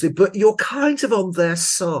seriously, but you're kind of on their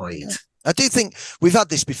side. Yeah. I do think we've had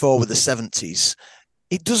this before with the 70s.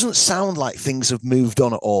 It doesn't sound like things have moved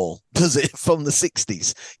on at all, does it, from the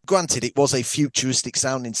 60s? Granted, it was a futuristic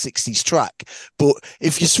sounding 60s track, but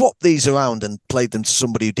if you swap these around and played them to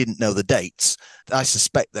somebody who didn't know the dates, I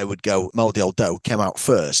suspect they would go, Mouldy Old Dough came out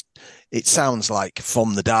first. It sounds like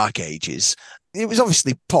from the dark ages. It was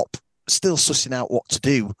obviously pop, still sussing out what to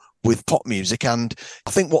do with pop music, and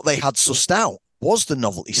I think what they had sussed out was the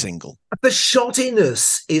novelty single. The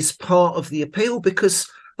shoddiness is part of the appeal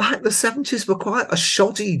because the 70s were quite a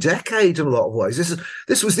shoddy decade in a lot of ways.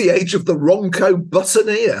 This was the age of the Ronco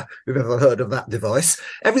buttoneer, if you've ever heard of that device.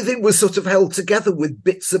 Everything was sort of held together with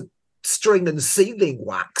bits of string and sealing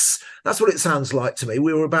wax. That's what it sounds like to me.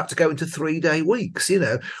 We were about to go into 3-day weeks, you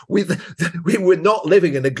know. We were not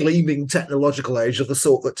living in a gleaming technological age of the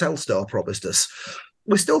sort that Telstar promised us.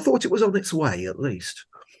 We still thought it was on its way, at least.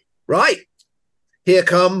 Right, here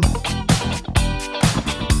come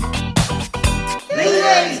the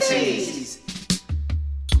 80s.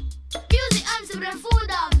 Music I'm super full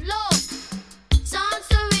of love. Sounds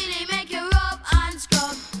to really make you rub and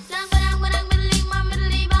scrub.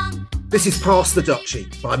 This is Pass the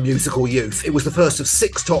Dutchie by Musical Youth. It was the first of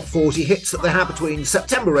 6 top 40 hits that they had between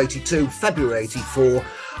September 82, February 84,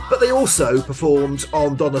 but they also performed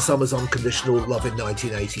on Donna Summer's Unconditional Love in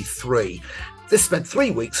 1983. This spent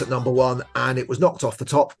 3 weeks at number 1 and it was knocked off the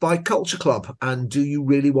top by Culture Club and Do You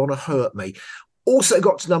Really Want to Hurt Me? Also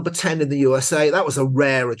got to number 10 in the USA. That was a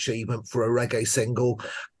rare achievement for a reggae single,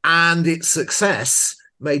 and its success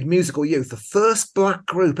made Musical Youth the first black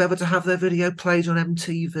group ever to have their video played on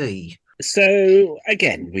MTV. So,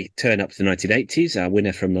 again, we turn up to the 1980s, our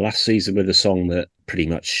winner from the last season with a song that pretty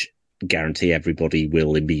much guarantee everybody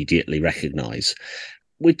will immediately recognise.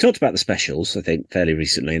 We talked about the specials, I think, fairly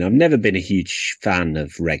recently, and I've never been a huge fan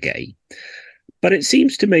of reggae. But it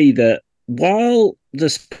seems to me that while the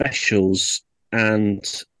specials and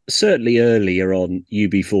certainly earlier on,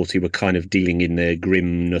 UB40 were kind of dealing in the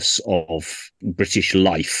grimness of British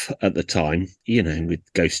life at the time, you know, with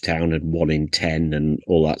Ghost Town and 1 in 10 and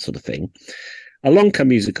all that sort of thing. Along come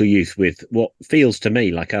Musical Youth with what feels to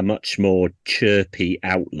me like a much more chirpy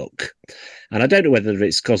outlook. And I don't know whether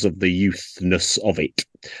it's because of the youthness of it,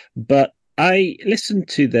 but I listened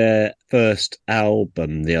to their first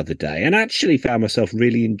album the other day and actually found myself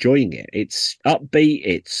really enjoying it. It's upbeat,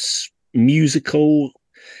 it's musical,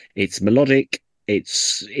 it's melodic,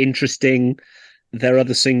 it's interesting. Their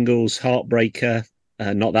other singles, Heartbreaker,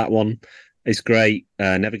 not that one, is great.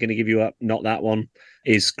 Never Gonna Give You Up, not that one,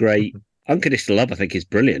 is great. Unconditional Love, I think, is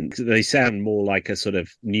brilliant. They sound more like a sort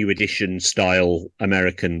of new edition style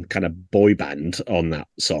American kind of boy band on that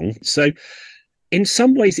song. So in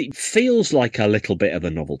some ways, it feels like a little bit of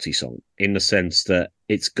a novelty song in the sense that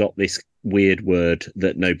it's got this weird word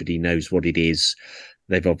that nobody knows what it is.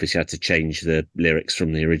 They've obviously had to change the lyrics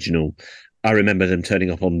from the original. I remember them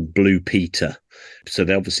turning up on Blue Peter. So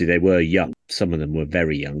they were young. Some of them were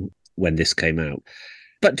very young when this came out.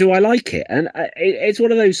 But do I like it? And it's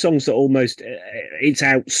one of those songs that almost, it's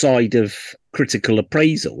outside of critical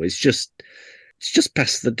appraisal. It's just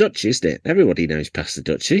Pass the Dutchie, isn't it? Everybody knows Pass the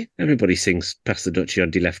Dutchie. Everybody sings Pass the Dutchie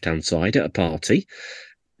on the left-hand side at a party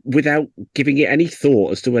without giving it any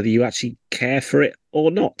thought as to whether you actually care for it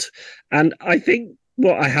or not. And I think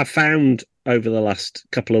what I have found over the last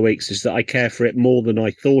couple of weeks is that I care for it more than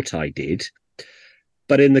I thought I did.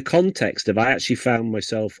 But in the context of, I actually found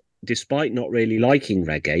myself, despite not really liking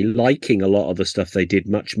reggae, liking a lot of the stuff they did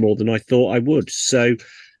much more than I thought I would. So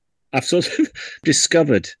I've sort of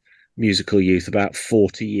discovered Musical Youth about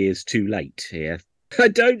 40 years too late here. I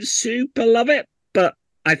don't super love it, but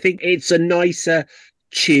I think it's a nicer,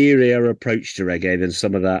 cheerier approach to reggae than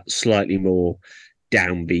some of that slightly more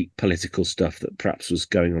downbeat political stuff that perhaps was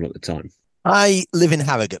going on at the time. I live in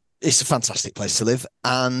Harrogate. It's a fantastic place to live.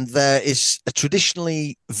 And there is a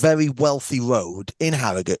traditionally very wealthy road in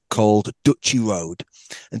Harrogate called Duchy Road.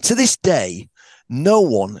 And to this day, no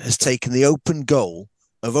one has taken the open goal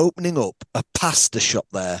of opening up a pasta shop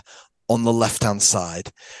there on the left-hand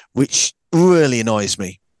side, which really annoys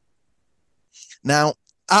me. Now,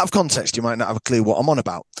 out of context, you might not have a clue what I'm on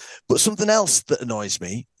about. But something else that annoys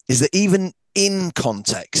me is that even in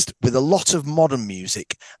context, with a lot of modern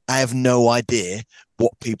music, I have no idea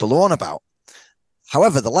what people are on about.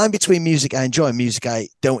 However, the line between music I enjoy and music I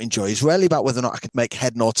don't enjoy is rarely about whether or not I can make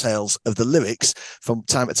head nor tails of the lyrics. From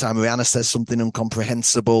time to time, Rihanna says something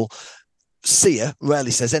incomprehensible. Sia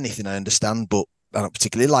rarely says anything I understand, but I don't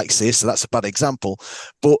particularly like Sia, so that's a bad example.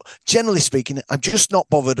 But generally speaking, I'm just not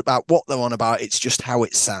bothered about what they're on about. It's just how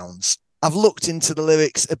it sounds. I've looked into the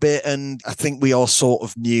lyrics a bit, and I think we all sort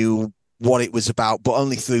of knew what it was about, but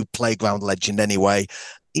only through Playground Legend anyway.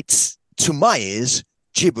 It's, to my ears,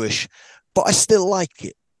 gibberish, but I still like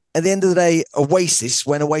it. At the end of the day, Oasis,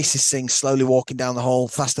 when Oasis sings Slowly Walking Down the Hall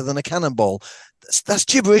Faster Than a Cannonball, that's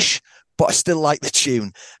gibberish, but I still like the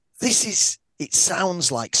tune. It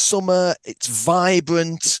sounds like summer, it's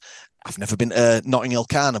vibrant. I've never been to Notting Hill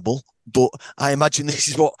Carnival, but I imagine this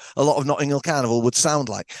is what a lot of Notting Hill Carnival would sound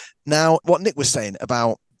like. Now, what Nick was saying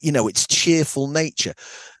about, its cheerful nature,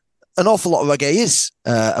 an awful lot of reggae is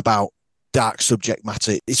about dark subject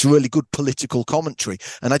matter. It's really good political commentary.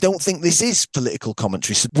 And I don't think this is political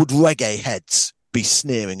commentary. So would reggae heads be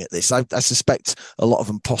sneering at this? I suspect a lot of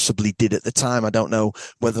them possibly did at the time. I don't know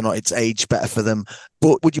whether or not it's aged better for them.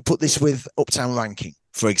 But would you put this with Uptown Ranking,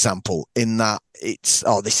 for example, in that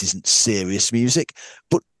this isn't serious music,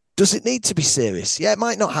 but does it need to be serious? Yeah, it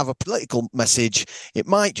might not have a political message. It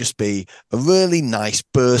might just be a really nice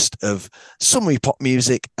burst of summery pop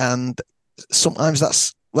music. And sometimes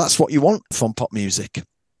that's what you want from pop music.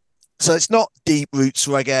 So it's not deep roots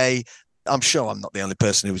reggae. I'm sure I'm not the only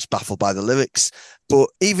person who was baffled by the lyrics. But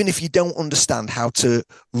even if you don't understand how to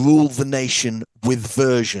rule the nation with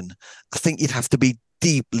version, I think you'd have to be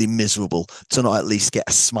deeply miserable to not at least get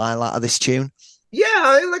a smile out of this tune.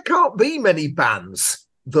 Yeah, there can't be many bands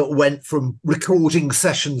that went from recording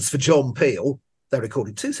sessions for John Peel, they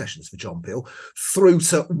recorded 2 sessions for John Peel, through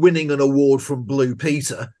to winning an award from Blue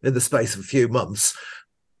Peter in the space of a few months.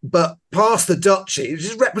 But past the Duchy, it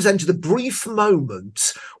just represented a brief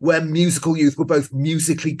moment where Musical Youth were both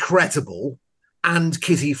musically credible and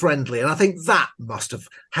kiddie friendly. And I think that must have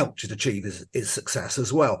helped it achieve his success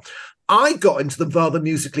as well. I got into the rather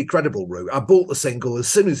musically credible route. I bought the single as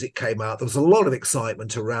soon as it came out. There was a lot of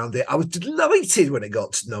excitement around it. I was delighted when it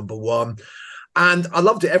got to number 1. And I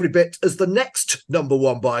loved it every bit as the next number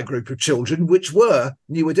 1 by a group of children, which were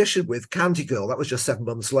New Edition with Candy Girl. That was just 7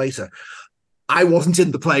 months later. I wasn't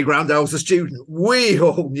in the playground. I was a student. We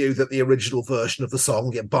all knew that the original version of the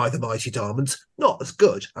song, By the Mighty Diamonds, not as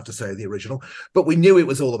good, I have to say, the original, but we knew it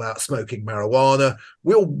was all about smoking marijuana.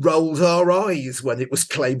 We all rolled our eyes when it was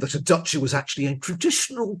claimed that a duchy was actually a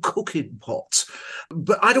traditional cooking pot.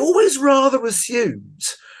 But I'd always rather assumed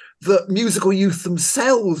that Musical Youth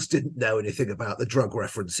themselves didn't know anything about the drug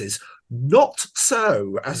references. Not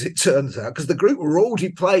so, as it turns out, because the group were already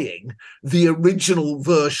playing the original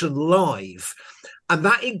version live. And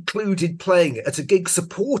that included playing it at a gig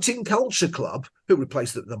Supporting Culture Club, who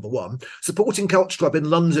replaced it at number 1, Supporting Culture Club in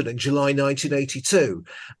London in July 1982.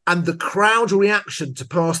 And the crowd reaction to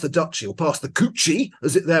Pass the Duchy, or Pass the Coochie,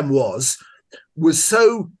 as it then was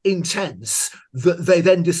so intense that they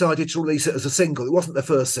then decided to release it as a single. It wasn't their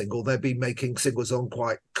first single. They'd been making singles on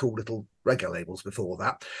quite cool little reggae labels before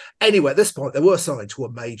that. Anyway, at this point, they were signed to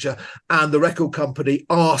a major, and the record company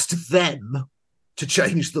asked them to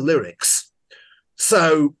change the lyrics.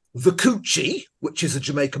 So the Coochie, which is a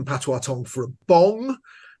Jamaican patois tongue for a bong,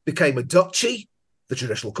 became a duchy, the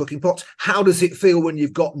traditional cooking pot. How does it feel when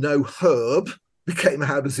you've got no herb? Became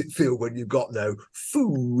How Does It Feel When You've Got No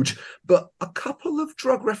Food? But a couple of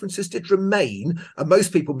drug references did remain, and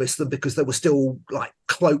most people missed them because they were still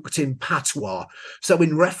cloaked in patois. So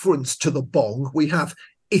in reference to the bong, we have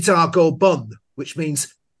It Are Go Bun, which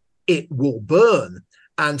means it will burn,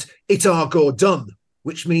 and It Are Go Done,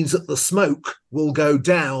 which means that the smoke will go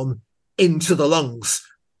down into the lungs.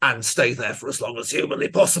 and stay there for as long as humanly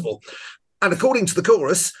possible. And according to the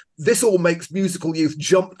chorus, this all makes musical youth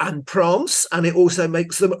jump and prance, and it also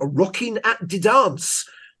makes them rocking at de dance,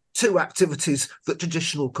 two activities that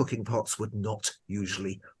traditional cooking pots would not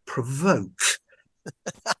usually provoke.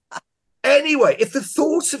 Anyway, if the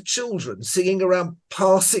thought of children singing around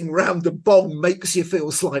passing round the bong makes you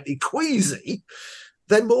feel slightly queasy,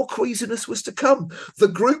 then more queasiness was to come. The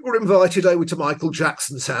group were invited over to Michael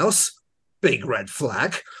Jackson's house. Big red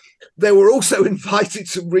flag. They were also invited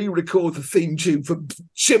to re-record the theme tune for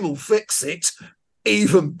Chimmel Fix It.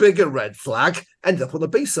 Even bigger red flag. Ended up on the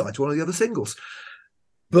B-side to one of the other singles.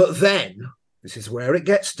 But then, this is where it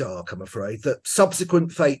gets dark, I'm afraid, that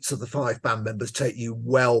subsequent fates of the 5 band members take you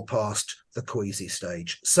well past the queasy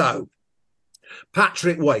stage. So,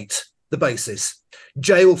 Patrick Waite, the bassist,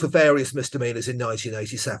 jailed for various misdemeanors in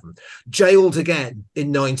 1987, jailed again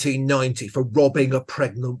in 1990 for robbing a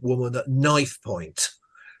pregnant woman at knife point,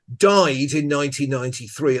 died in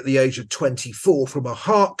 1993 at the age of 24 from a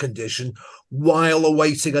heart condition while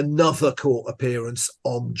awaiting another court appearance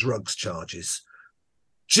on drugs charges.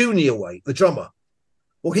 Junior Waite, the drummer,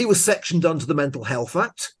 well, he was sectioned under the Mental Health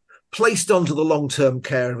Act, placed under the long-term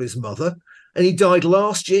care of his mother, and he died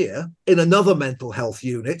last year in another mental health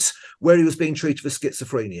unit where he was being treated for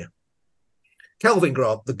schizophrenia. Kelvin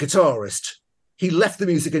Grant, the guitarist, he left the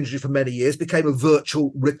music industry for many years, became a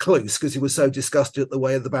virtual recluse because he was so disgusted at the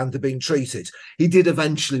way the band had been treated. He did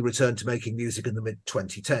eventually return to making music in the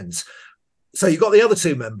mid-2010s. So you've got the other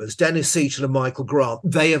 2 members, Dennis Seaton and Michael Grant.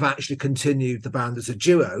 They have actually continued the band as a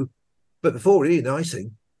duo, but before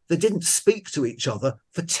reuniting, they didn't speak to each other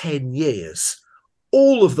for 10 years.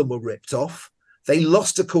 All of them were ripped off. They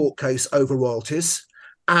lost a court case over royalties,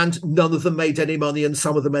 and none of them made any money, and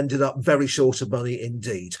some of them ended up very short of money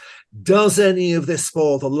indeed. Does any of this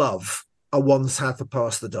spoil the love I once had for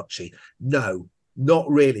Pass the Duchy? No, not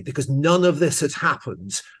really, because none of this had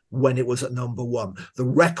happened when it was at number 1. The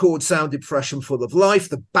record sounded fresh and full of life.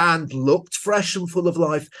 The band looked fresh and full of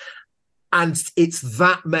life. And it's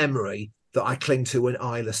that memory that I cling to when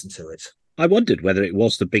I listen to it. I wondered whether it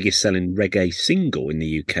was the biggest selling reggae single in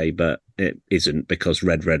the UK, but it isn't because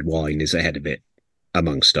Red Red Wine is ahead of it,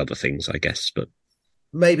 amongst other things, I guess. But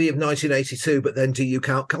maybe of 1982, but then do you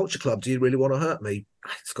count Culture Club? Do you really want to hurt me?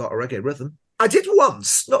 It's got a reggae rhythm. I did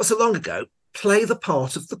once, not so long ago, play the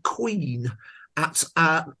part of the Queen at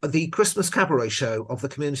the Christmas cabaret show of the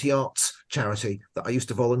community arts charity that I used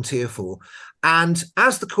to volunteer for. And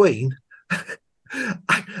as the Queen,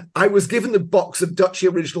 I was given a box of Duchy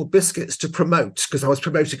Original biscuits to promote because I was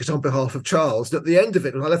promoting it on behalf of Charles. And at the end of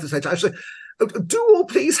it, when I left the stage, I said, do all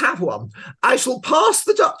please have one. I shall pass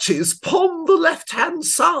the Duchies upon the left-hand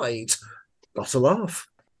side. Got a laugh.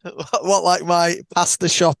 What, like my pasta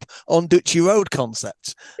shop on Duchy Road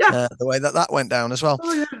concept? Yeah. The way that went down as well.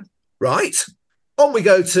 Oh, yeah. Right. On we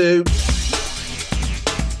go to... The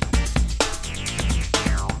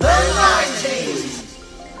 90s.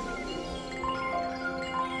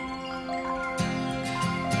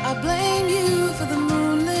 I blame you for the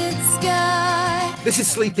moonlit sky. This is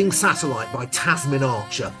Sleeping Satellite by Tasmin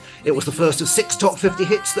Archer. It was the first of 6 top 50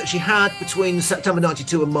 hits that she had between September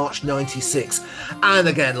 92 and March 96. And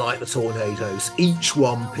again, like the Tornadoes, each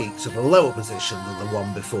one peaked at a lower position than the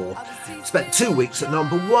one before. Spent 2 weeks at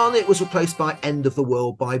number 1. It was replaced by End of the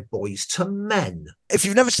World by Boys to Men. If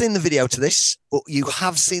you've never seen the video to this, but you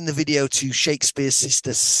have seen the video to Shakespeare's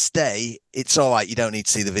Sister Stay, it's all right. You don't need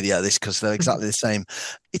to see the video of this because they're exactly the same.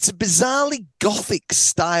 It's a bizarrely gothic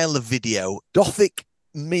style of video. Gothic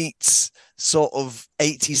meets sort of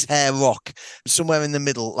 80s hair rock, somewhere in the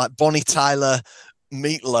middle, like Bonnie Tyler,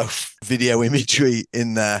 Meatloaf video imagery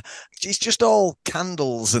in there. It's just all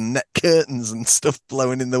candles and net curtains and stuff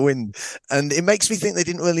blowing in the wind. And it makes me think they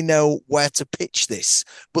didn't really know where to pitch this.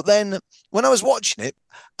 But then when I was watching it,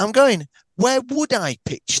 I'm going, where would I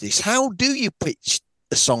pitch this? How do you pitch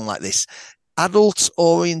a song like this? Adult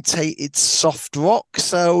orientated soft rock.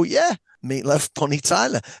 So yeah, Meatloaf, Bonnie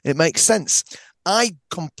Tyler. It makes sense. I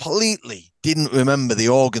completely didn't remember the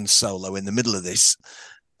organ solo in the middle of this.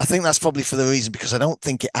 I think that's probably for the reason because I don't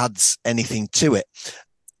think it adds anything to it.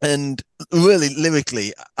 And really,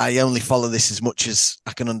 lyrically, I only follow this as much as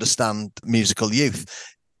I can understand musical youth.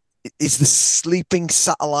 Is the sleeping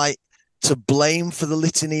satellite to blame for the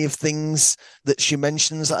litany of things that she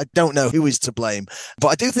mentions? I don't know who is to blame, but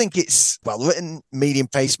I do think it's well written, medium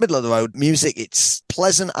pace, middle of the road music. It's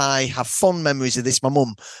pleasant. I have fond memories of this. My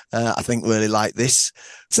mum, I think, really liked this.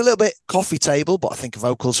 It's a little bit coffee table, but I think the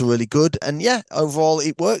vocals are really good. And yeah, overall,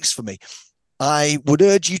 it works for me. I would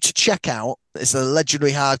urge you to check out, it's a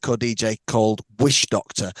legendary hardcore DJ called Wish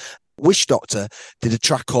Doctor. Wish Doctor did a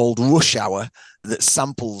track called Rush Hour that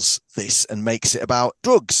samples this and makes it about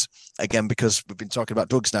drugs. Again, because we've been talking about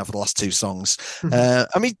drugs now for the last two songs. I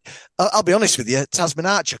mean, I'll be honest with you, Tasmin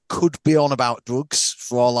Archer could be on about drugs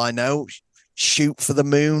for all I know. Shoot for the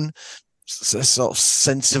moon, a sort of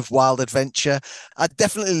sense of wild adventure. I'd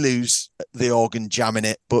definitely lose the organ jamming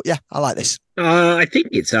it, but yeah, I like this. I think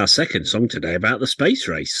it's our second song today about the space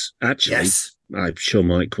race, actually. Yes. I'm sure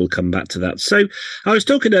Mike will come back to that. So I was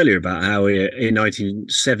talking earlier about how in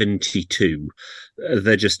 1972,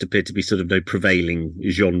 there just appeared to be sort of no prevailing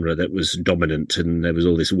genre that was dominant, and there was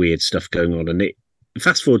all this weird stuff going on. And it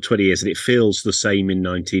fast forward 20 years, and it feels the same in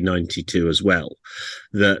 1992 as well,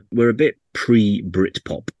 that we're a bit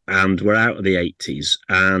pre-Britpop, and we're out of the 80s.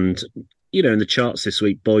 And, you know, in the charts this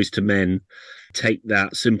week, Boys to Men, Take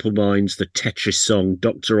That, Simple Minds, The Tetris Song,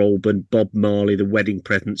 Dr. Alban, Bob Marley, The Wedding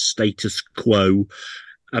Present, Status Quo.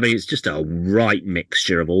 I mean, it's just a right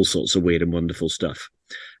mixture of all sorts of weird and wonderful stuff.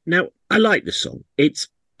 Now, I like the song. It's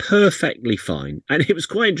perfectly fine. And it was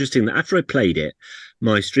quite interesting that after I played it,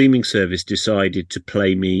 my streaming service decided to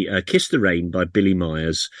play me Kiss the Rain by Billy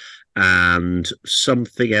Myers and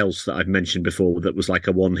something else that I've mentioned before that was like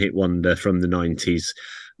a one-hit wonder from the 90s,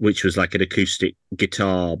 which was like an acoustic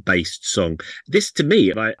guitar-based song. This, to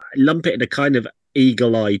me, I lump it in a kind of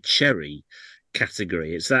eagle-eyed cherry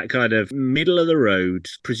category. It's that kind of middle of the road,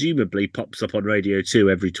 presumably pops up on Radio 2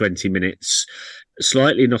 every 20 minutes,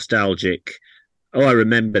 slightly nostalgic. Oh, I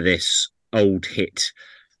remember this old hit.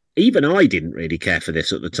 Even I didn't really care for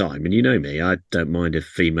this at the time. And you know me, I don't mind a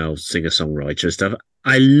female singer-songwriter and stuff.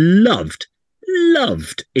 I loved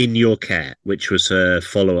In Your Care, which was her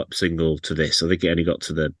follow-up single to this. I think it only got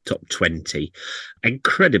to the top 20.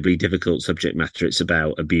 Incredibly difficult subject matter. It's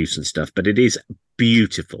about abuse and stuff, but it is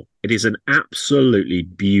beautiful. It is an absolutely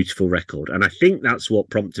beautiful record. And I think that's what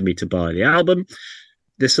prompted me to buy the album.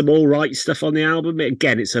 There's some all right stuff on the album.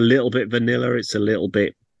 Again, it's a little bit vanilla. It's a little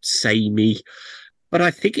bit samey. But I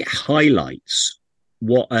think it highlights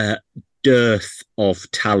what a dearth of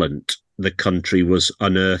talent the country was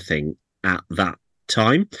unearthing at that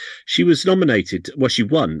time. She was nominated, well, she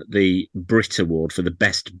won the Brit Award for the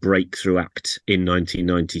Best Breakthrough Act in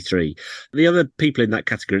 1993. The other people in that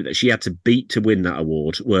category that she had to beat to win that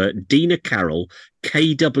award were Dina Carroll,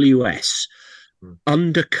 KWS,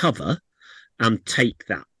 Undercover, and Take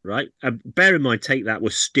That, right? Bear in mind, Take That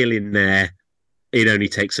was still in there. It Only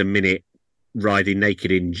Takes a Minute, Riding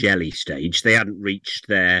Naked in Jelly stage. They hadn't reached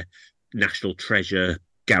their National Treasure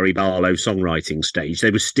Gary Barlow songwriting stage.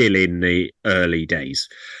 They were still in the early days.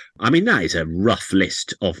 I mean, that is a rough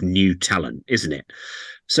list of new talent, isn't it?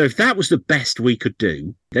 So if that was the best we could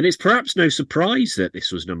do, then it's perhaps no surprise that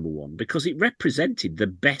this was number one, because it represented the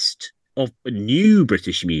best of new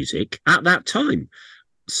British music at that time.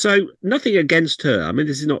 So nothing against her. I mean,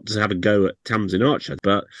 this is not to have a go at Tamsin Archer,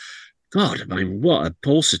 but God, I mean, what a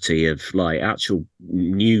paucity of like actual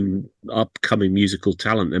new upcoming musical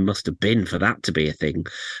talent there must have been for that to be a thing.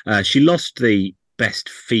 She lost the Best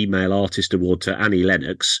Female Artist Award to Annie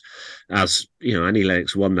Lennox, as you know, Annie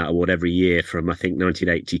Lennox won that award every year from I think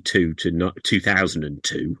 1982 to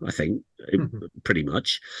 2002, I think, pretty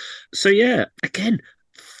much. So yeah, again,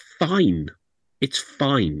 fine. It's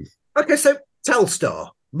fine. Okay, so Telstar,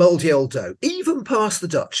 Mouldy Old Dough, even past the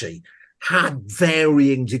Duchy, had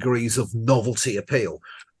varying degrees of novelty appeal.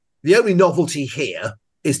 The only novelty here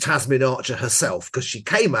is Tasmin Archer herself, because she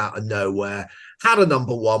came out of nowhere, had a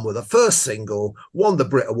number one with her first single, won the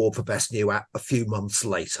Brit Award for Best New Act a few months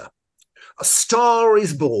later. A Star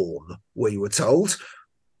is Born, we were told.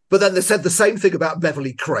 But then they said the same thing about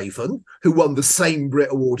Beverly Craven, who won the same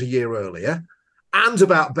Brit Award a year earlier, and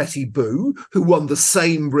about Betty Boo, who won the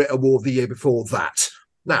same Brit Award the year before that.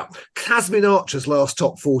 Now, Tasmin Archer's last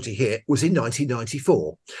top 40 hit was in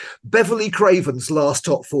 1994. Beverly Craven's last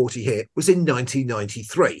top 40 hit was in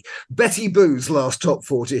 1993. Betty Boo's last top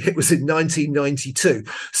 40 hit was in 1992.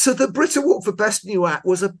 So the Brit Award for Best New Act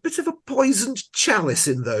was a bit of a poisoned chalice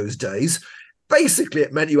in those days. Basically,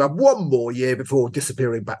 it meant you had one more year before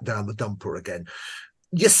disappearing back down the dumper again.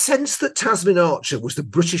 You sense that Tasmin Archer was the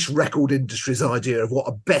British record industry's idea of what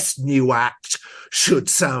a best new act should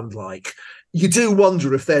sound like. You do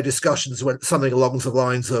wonder if their discussions went something along the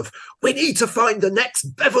lines of, we need to find the next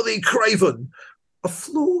Beverly Craven. A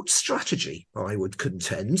flawed strategy, I would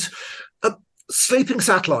contend. Sleeping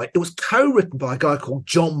Satellite, it was co-written by a guy called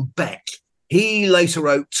John Beck. He later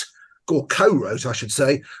wrote, or co-wrote, I should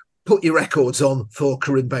say, Put Your Records On for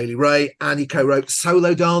Corinne Bailey Rae, and he co-wrote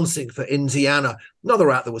Solo Dancing for Indiana,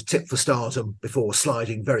 another act that was tipped for stardom before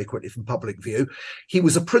sliding very quickly from public view. He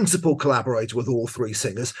was a principal collaborator with all three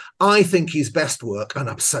singers. I think his best work, and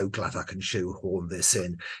I'm so glad I can shoehorn this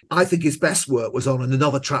in, I think his best work was on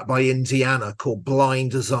another track by Indiana called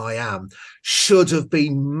Blind As I Am. Should have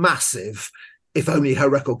been massive if only her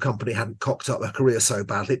record company hadn't cocked up her career so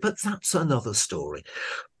badly, but that's another story.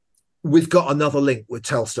 We've got another link with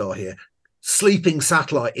Telstar here. Sleeping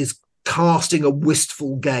Satellite is casting a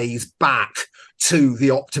wistful gaze back to the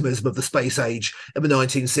optimism of the space age in the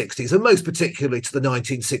 1960s, and most particularly to the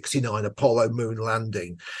 1969 Apollo moon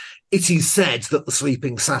landing. It is said that the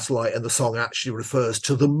sleeping satellite in the song actually refers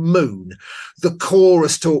to the moon. The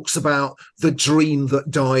chorus talks about the dream that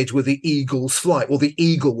died with the Eagle's flight. Well, the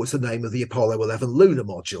Eagle was the name of the Apollo 11 lunar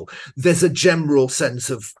module. There's a general sense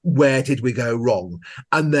of where did we go wrong?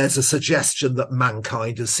 And there's a suggestion that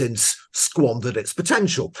mankind has since squandered its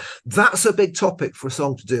potential. That's a big topic for a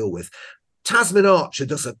song to deal with. Tasmin Archer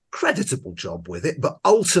does a creditable job with it, but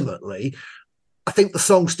ultimately, I think the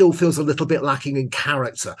song still feels a little bit lacking in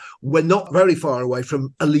character. We're not very far away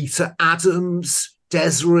from Alita Adams,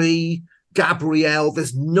 Desiree, Gabrielle.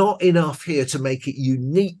 There's not enough here to make it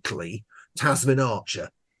uniquely Tasmin Archer.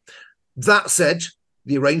 That said,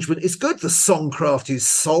 the arrangement is good. The songcraft is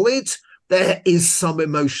solid. There is some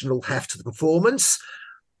emotional heft to the performance.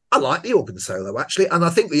 I like the organ solo, actually, and I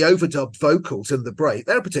think the overdubbed vocals in the break,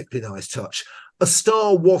 they're a particularly nice touch. A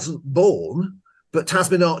star wasn't born, but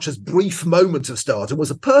Tasmin Archer's brief moment of stardom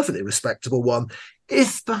was a perfectly respectable one,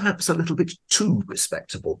 if perhaps a little bit too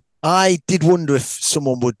respectable. I did wonder if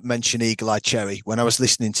someone would mention Eagle Eye Cherry. When I was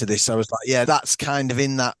listening to this, I was like, yeah, that's kind of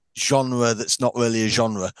in that genre that's not really a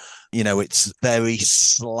genre. You know, it's very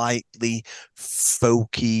slightly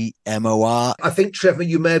folky MOR. I think, Trevor,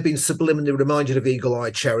 you may have been subliminally reminded of Eagle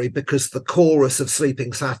Eye Cherry because the chorus of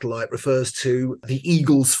Sleeping Satellite refers to the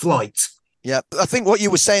Eagle's flight. Yeah, I think what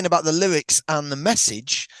you were saying about the lyrics and the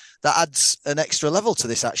message, that adds an extra level to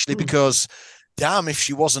this, actually, because damn, if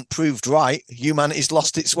she wasn't proved right, humanity's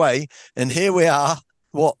lost its way. And here we are,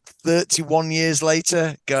 31 years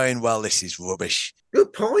later, going, well, this is rubbish.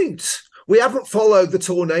 Good point. We haven't followed the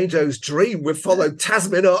tornado's dream. We've followed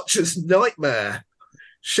Tasmin Archer's nightmare.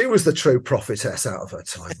 She was the true prophetess out of her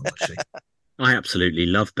time, wasn't she? I absolutely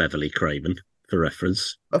love Beverly Craven, for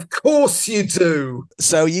reference. Of course you do.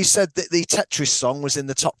 So you said that the Tetris song was in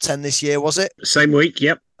the top 10 this year, was it? Same week,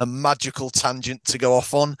 yep. A magical tangent to go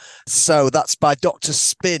off on. So that's by Dr.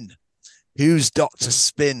 Spin. Who's Dr.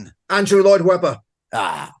 Spin? Andrew Lloyd Webber.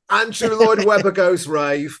 Ah, Andrew Lloyd Webber goes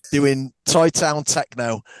rave. doing Toy Town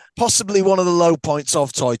Techno. Possibly one of the low points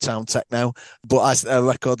of Toy Town Techno, but a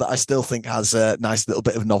record that I still think has a nice little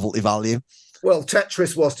bit of novelty value. Well,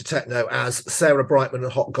 Tetris was to techno as Sarah Brightman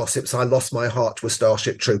and Hot Gossip's I Lost My Heart to a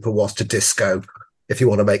Starship Trooper was to disco, if you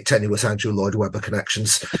want to make tenuous Andrew Lloyd Webber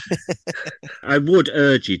connections. I would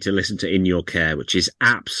urge you to listen to In Your Care, which is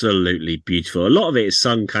absolutely beautiful. A lot of it is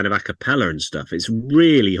sung kind of a cappella and stuff. It's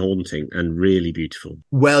really haunting and really beautiful.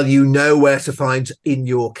 Well, you know where to find In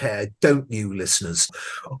Your Care, don't you, listeners?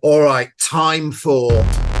 All right, time for... The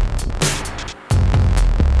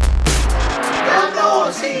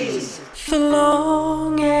Naughties. The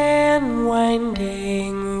long and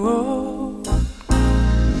winding road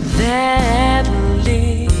that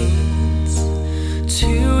leads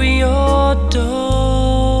to your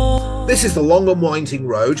door. This is The Long and Winding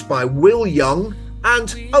Road by Will Young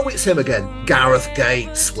and, oh, it's him again, Gareth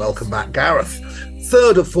Gates. Welcome back, Gareth.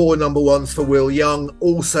 Third of four number ones for Will Young,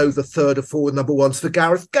 also the third of four number ones for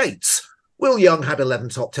Gareth Gates. Will Young had 11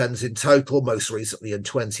 top 10s in total, most recently in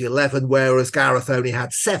 2011, whereas Gareth only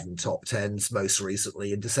had 7 top 10s, most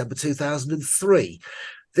recently in December 2003.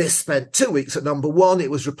 This spent 2 weeks at number one. It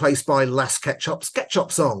was replaced by Las Ketchup's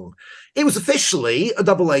Ketchup Song. It was officially a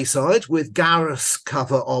double A-side with Gareth's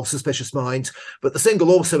cover of Suspicious Mind, but the single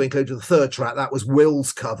also included the third track. That was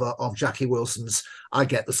Will's cover of Jackie Wilson's I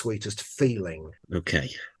Get the Sweetest Feeling. Okay.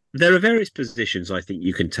 There are various positions I think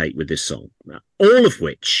you can take with this song, all of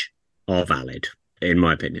which are valid, in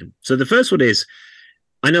my opinion. So the first one is,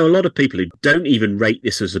 I know a lot of people who don't even rate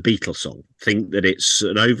this as a Beatles song, think that it's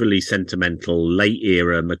an overly sentimental,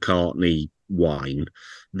 late-era McCartney whine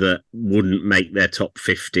that wouldn't make their top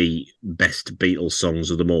 50 best Beatles songs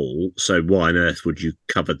of them all. So why on earth would you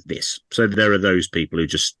cover this? So there are those people who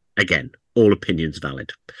just, again, all opinions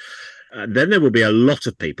valid. Then there will be a lot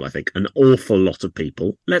of people, I think, an awful lot of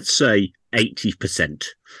people, let's say 80%,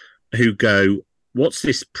 who go, what's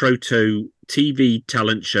this proto TV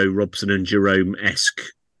talent show Robson and Jerome-esque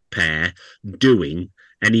pair doing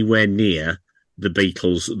anywhere near the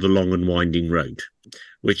Beatles' The Long and Winding Road?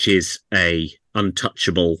 which is a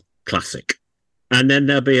untouchable classic. And then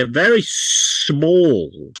there'll be a very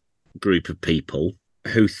small group of people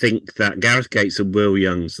who think that Gareth Gates and Will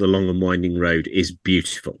Young's The Long and Winding Road is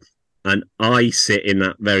beautiful. And I sit in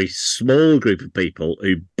that very small group of people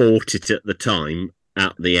who bought it at the time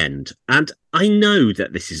at the end. And I know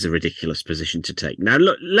that this is a ridiculous position to take. Now,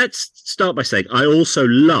 look, let's start by saying I also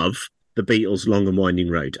love the Beatles' Long and Winding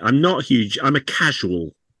Road. I'm a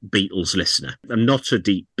casual Beatles listener. I'm not a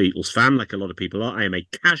deep Beatles fan like a lot of people are. I am a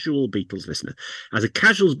casual Beatles listener. As a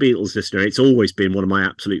casual Beatles listener, it's always been one of my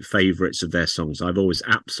absolute favourites of their songs. I've always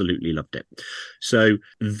absolutely loved it. So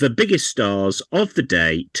the biggest stars of the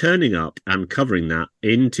day turning up and covering that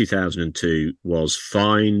in 2002 was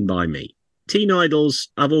fine by me. Teen Idols,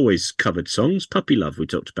 I've always covered songs. Puppy Love, we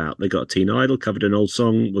talked about. They got a Teen Idol, covered an old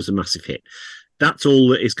song, was a massive hit. That's all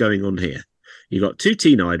that is going on here. You've got two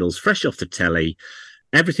Teen Idols fresh off the telly.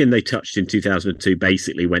 Everything they touched in 2002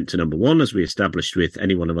 basically went to number one, as we established with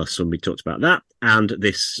any one of us when we talked about that, and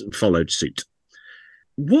this followed suit.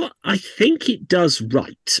 What I think it does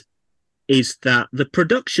right is that the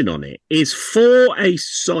production on it is, for a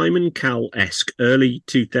Simon Cowell-esque early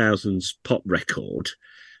 2000s pop record,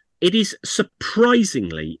 it is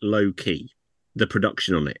surprisingly low-key, the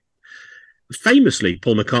production on it. Famously,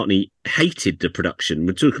 Paul McCartney hated the production.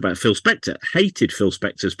 We talk about Phil Spector, hated Phil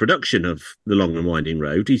Spector's production of The Long and Winding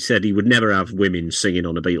Road. He said he would never have women singing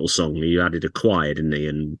on a Beatles song. He added a choir, didn't he,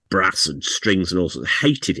 and brass and strings and all sorts.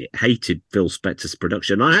 Hated it, hated Phil Spector's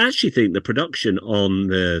production. I actually think the production on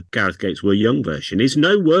the Gareth Gates Will Young version is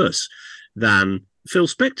no worse than Phil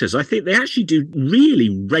Spector's. I think they actually do really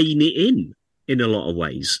rein it in a lot of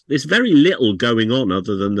ways. There's very little going on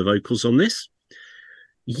other than the vocals on this.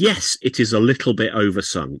 Yes, it is a little bit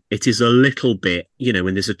oversung. It is a little bit,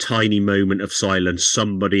 when there's a tiny moment of silence,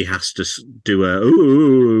 somebody has to do a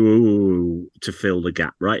ooh to fill the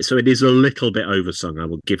gap, right? So it is a little bit oversung. I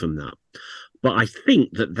will give them that. But I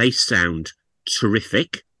think that they sound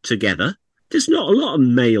terrific together. There's not a lot of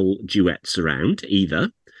male duets around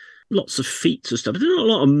either. Lots of feats and stuff. There's not a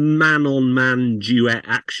lot of man-on-man duet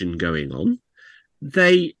action going on.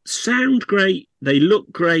 They sound great. They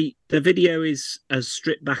look great. The video is as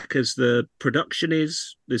stripped back as the production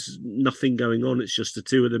is. There's nothing going on. It's just the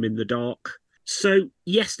two of them in the dark. So,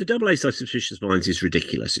 yes, the double A-side Suspicious Minds is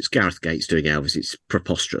ridiculous. It's Gareth Gates doing Elvis. It's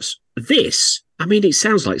preposterous. This, it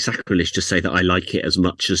sounds like sacrilege to say that I like it as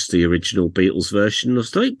much as the original Beatles version of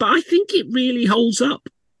stuff, but I think it really holds up.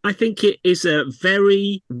 I think it is a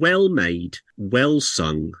very well-made,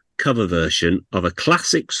 well-sung cover version of a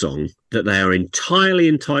classic song that they are entirely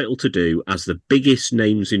entitled to do as the biggest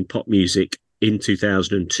names in pop music in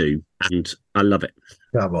 2002, and I love it.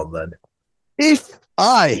 Come on, then. If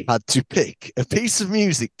I had to pick a piece of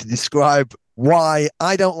music to describe why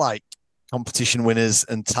I don't like competition winners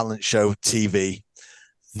and talent show TV,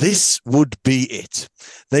 this would be it.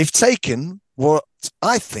 They've taken what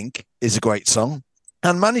I think is a great song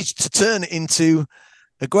and managed to turn it into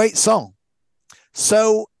a great song.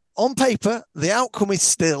 So, on paper, the outcome is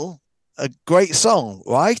still a great song,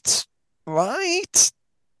 right? Right?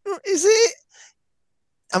 Is it?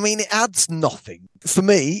 It adds nothing. For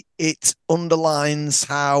me, it underlines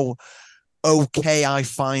how okay I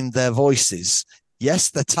find their voices. Yes,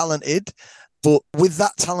 they're talented, but with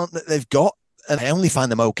that talent that they've got, and I only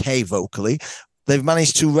find them okay vocally, they've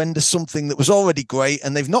managed to render something that was already great,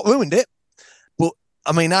 and they've not ruined it. But,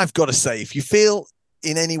 I've got to say, if you feel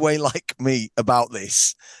in any way like me about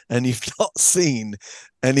this, and you've not seen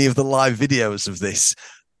any of the live videos of this,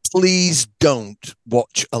 please don't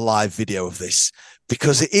watch a live video of this,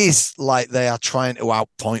 because it is like they are trying to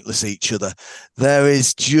out-pointless each other. There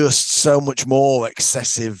is just so much more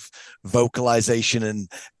excessive vocalization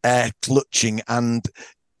and air clutching, and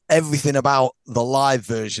everything about the live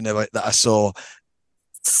version of it that I saw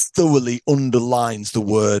thoroughly underlines the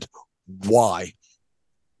word why.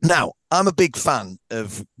 Now, I'm a big fan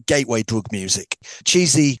of gateway drug music.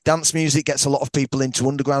 Cheesy dance music gets a lot of people into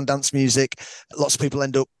underground dance music. Lots of people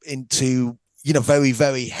end up into, very,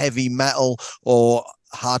 very heavy metal or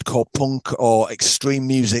hardcore punk or extreme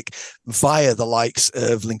music via the likes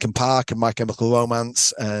of Linkin Park and My Chemical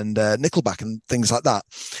Romance and Nickelback and things like that.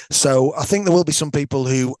 So I think there will be some people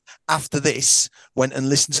who, after this, went and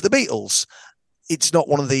listened to the Beatles. It's not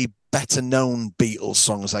one of the better known Beatles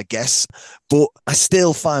songs, I guess, but I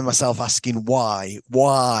still find myself asking why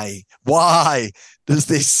does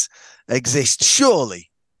this exist? Surely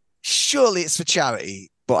it's for charity,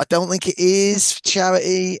 but I don't think it is for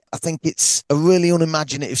charity. I think it's a really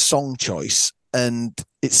unimaginative song choice, and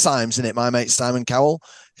it's Symes, isn't it? My mate Simon Cowell,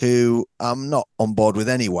 who I'm not on board with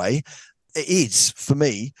anyway. It is, for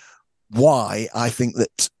me, why I think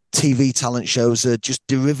that TV talent shows are just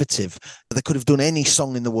derivative. They could have done any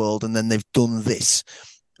song in the world and then they've done this.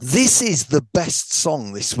 This is the best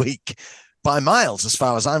song this week by miles, as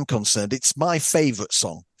far as I'm concerned. It's my favourite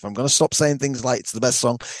song. If I'm going to stop saying things like it's the best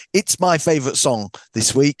song, it's my favourite song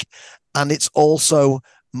this week. And it's also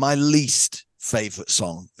my least favourite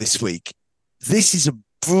song this week. This is a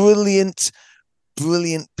brilliant,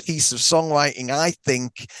 brilliant piece of songwriting, I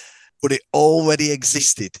think, but it already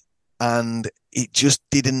existed and it just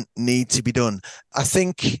didn't need to be done. I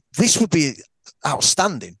think this would be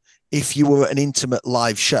outstanding if you were an intimate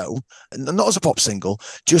live show, not as a pop single,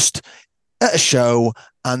 just at a show,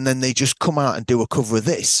 and then they just come out and do a cover of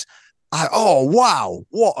this. Oh, wow,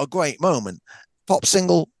 what a great moment. Pop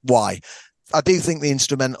single, why? I do think the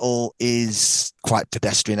instrumental is quite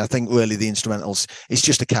pedestrian. I think really the instrumentals, it's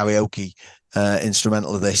just a karaoke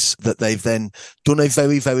instrumental of this that they've then done a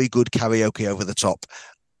very, very good karaoke over the top.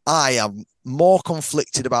 I am more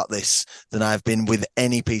conflicted about this than I've been with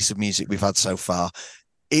any piece of music we've had so far.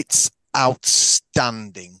 It's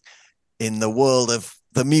outstanding in the world of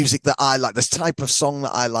the music that I like, this type of song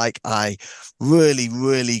that I like. I really,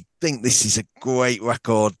 really think this is a great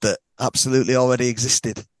record that absolutely already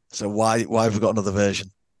existed. So why have we got another version?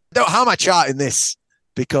 How am I charting this?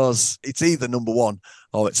 Because it's either number one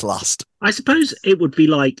or it's last. I suppose it would be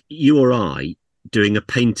like you or I doing a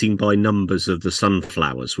painting by numbers of the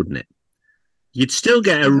sunflowers, wouldn't it? You'd still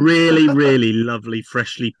get a really, really lovely,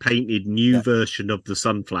 freshly painted new version of the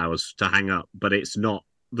sunflowers to hang up, but it's not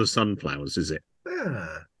the sunflowers, is it?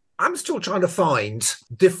 Yeah. I'm still trying to find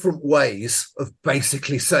different ways of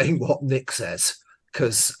basically saying what Nick says,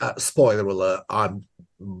 because, spoiler alert, I'm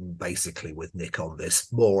basically with Nick on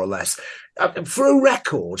this, more or less. For a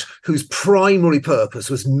record whose primary purpose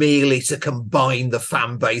was merely to combine the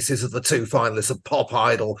fan bases of the two finalists of Pop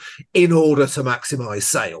Idol in order to maximise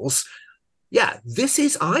sales, yeah, this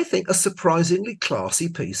is, I think, a surprisingly classy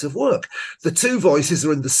piece of work. The two voices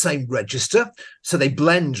are in the same register, so they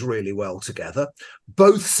blend really well together.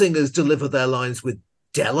 Both singers deliver their lines with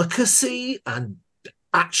delicacy and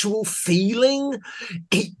actual feeling.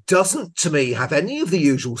 It doesn't, to me, have any of the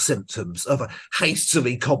usual symptoms of a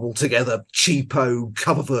hastily cobbled together cheapo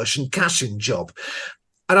cover version cash-in job.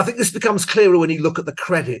 And I think this becomes clearer when you look at the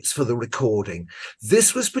credits for the recording.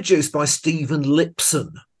 This was produced by Stephen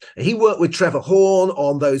Lipson. He worked with Trevor Horn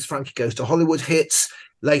on those Frankie Goes to Hollywood hits,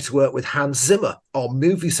 later worked with Hans Zimmer on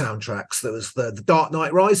movie soundtracks. There was the Dark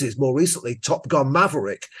Knight Rises, more recently Top Gun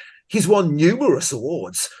Maverick. He's won numerous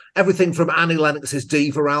awards, everything from Annie Lennox's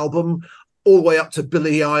Diva album, all the way up to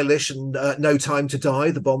Billie Eilish and No Time to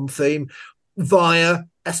Die, the Bond theme, via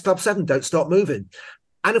S Club 7, Don't Stop Moving.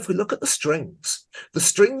 And if we look at the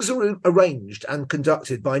strings are arranged and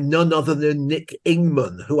conducted by none other than Nick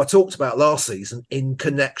Ingman, who I talked about last season in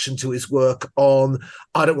connection to his work on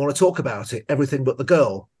I Don't Want to Talk About It, Everything But the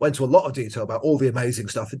Girl. Went to a lot of detail about all the amazing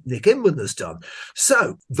stuff that Nick Ingman has done.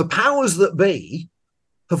 So the powers that be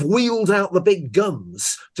have wheeled out the big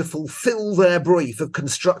guns to fulfill their brief of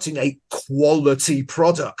constructing a quality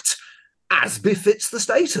product, as befits the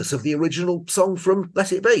status of the original song from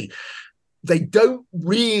Let It Be. They don't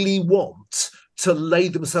really want to lay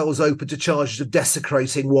themselves open to charges of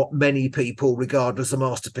desecrating what many people regard as a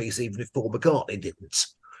masterpiece, even if Paul McCartney didn't.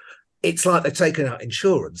 It's like they've taken out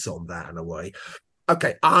insurance on that in a way.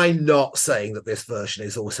 Okay, I'm not saying that this version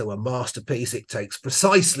is also a masterpiece. It takes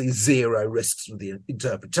precisely zero risks with the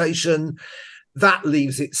interpretation. That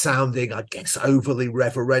leaves it sounding, I guess, overly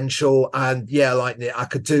reverential. And yeah, like Nick, I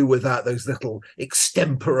could do without those little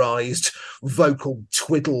extemporized vocal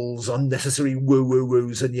twiddles, unnecessary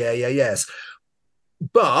woo-woo-woos and yeah-yeah-yes.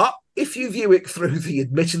 But if you view it through the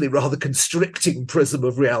admittedly rather constricting prism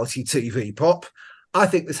of reality TV pop, I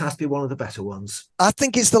think this has to be one of the better ones. I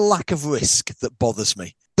think it's the lack of risk that bothers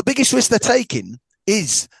me. The biggest risk they're taking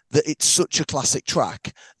is that it's such a classic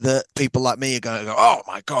track that people like me are going to go, oh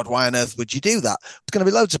my God, why on earth would you do that? There's going to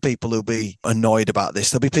be loads of people who'll be annoyed about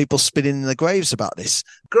this. There'll be people spinning in their graves about this.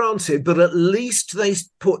 Granted, but at least they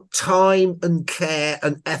put time and care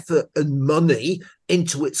and effort and money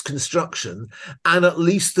into its construction, and at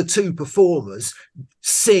least the two performers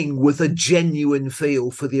sing with a genuine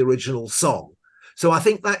feel for the original song. So I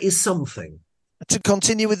think that is something. To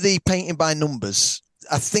continue with the painting by numbers,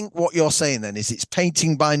 I think what you're saying then is it's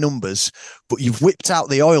painting by numbers, but you've whipped out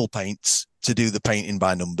the oil paints to do the painting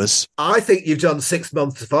by numbers. I think you've done 6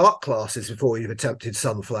 months of art classes before you've attempted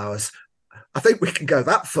sunflowers. I think we can go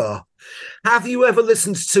that far. Have you ever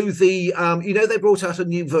listened to the, they brought out a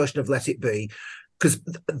new version of Let It Be because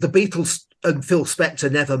the Beatles and Phil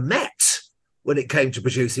Spector never met when it came to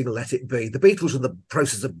producing Let It Be. The Beatles were in the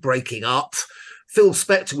process of breaking up. Phil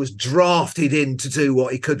Spector was drafted in to do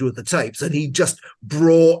what he could with the tapes, and he just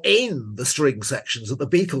brought in the string sections that the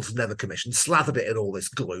Beatles had never commissioned, slathered it in all this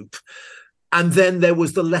gloop. And then there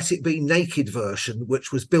was the Let It Be Naked version,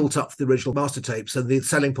 which was built up for the original master tapes. And the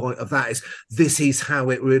selling point of that is this is how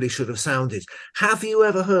it really should have sounded. Have you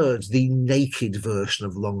ever heard the naked version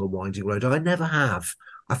of Long and Winding Road? I never have.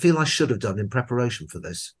 I feel I should have done in preparation for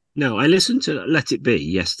this. No, I listened to Let It Be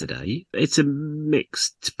yesterday. It's a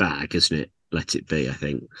mixed bag, isn't it? Let It Be, I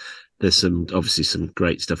think. There's obviously some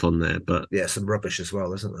great stuff on there, but yeah, some rubbish as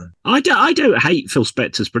well, isn't there? I don't hate Phil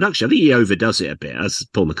Spector's production. I think he overdoes it a bit, as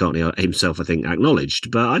Paul McCartney himself, I think, acknowledged.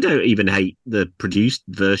 But I don't even hate the produced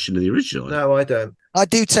version of the original. No, I don't. I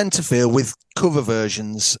do tend to feel with cover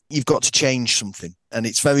versions, you've got to change something. And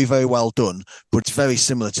it's very, very well done, but it's very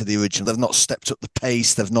similar to the original. They've not stepped up the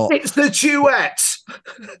pace. They've not. It's the duet.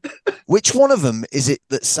 Which one of them is it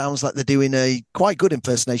that sounds like they're doing a quite good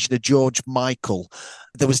impersonation of George Michael?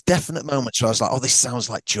 There was definite moments where I was like, oh, this sounds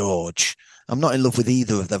like George. I'm not in love with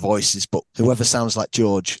either of their voices, but whoever sounds like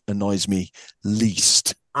George annoys me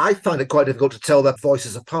least. I find it quite difficult to tell their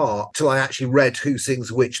voices apart till I actually read who sings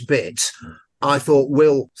which bit. I thought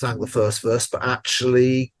Will sang the first verse, but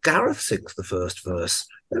actually Gareth sings the first verse.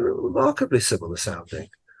 They're remarkably similar sounding.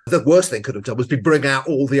 The worst thing could have done was bring out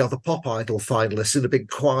all the other Pop Idol finalists in a big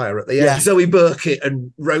choir at the end. Yeah. Zoe Burkett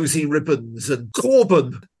and Rosie Ribbons and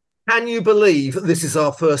Corbin. Can you believe this is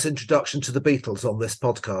our first introduction to the Beatles on this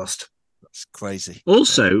podcast? That's crazy.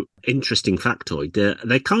 Also, interesting factoid,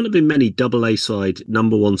 there can't have been many double A-side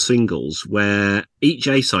number one singles where each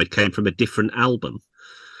A-side came from a different album.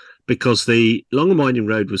 Because the Long and Winding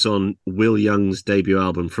Road was on Will Young's debut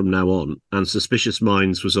album From Now On, and Suspicious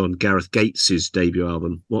Minds was on Gareth Gates's debut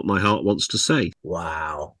album, What My Heart Wants to Say.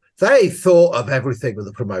 Wow. They thought of everything with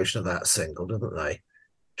the promotion of that single, didn't they?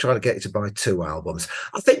 Trying to get you to buy 2 albums.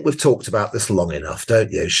 I think we've talked about this long enough,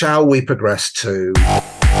 don't you? Shall we progress to... The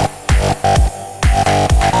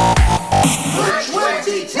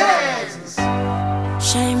 2010s.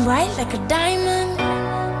 Shine bright like a diamond.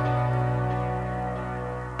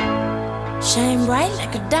 Shine bright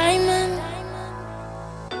like a diamond.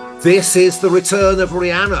 This is the return of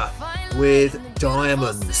Rihanna with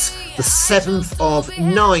Diamonds, the 7th of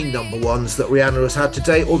 9 number ones that Rihanna has had to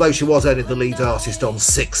date, although she was only the lead artist on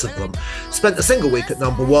 6 of them. Spent a single week at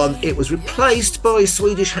number 1. It was replaced by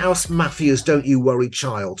Swedish House Mafia's Don't You Worry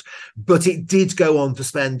Child, but it did go on to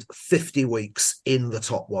spend 50 weeks in the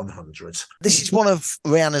top 100. This is one of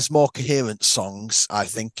Rihanna's more coherent songs, I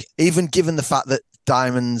think, even given the fact that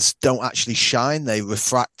diamonds don't actually shine, they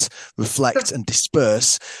reflect and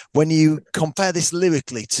disperse. When you compare this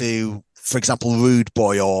lyrically to, for example, Rude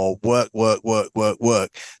Boy or Work, Work, Work, Work,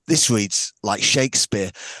 Work, this reads like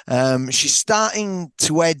Shakespeare. She's starting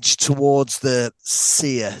to edge towards the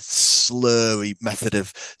seer, slurry method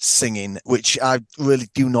of singing, which I really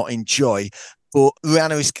do not enjoy. But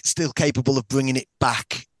Rihanna is still capable of bringing it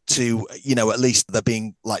back to, you know, at least there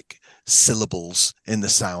being like syllables in the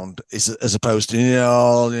sound as opposed to,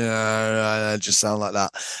 just sound like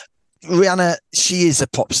that. Rihanna, she is a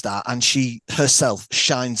pop star and she herself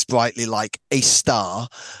shines brightly like a star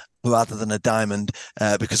rather than a diamond,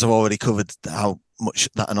 because I've already covered how much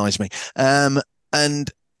that annoys me. And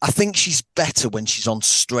I think she's better when she's on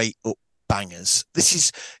straight up bangers.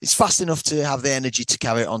 It's fast enough to have the energy to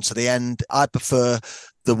carry it on to the end. I prefer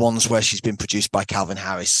the ones where she's been produced by Calvin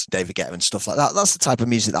Harris, David Guetta and stuff like that. That's the type of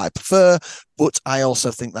music that I prefer, but I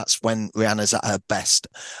also think that's when Rihanna's at her best.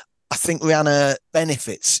 I think Rihanna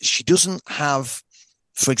benefits. She doesn't have,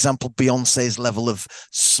 for example, Beyonce's level of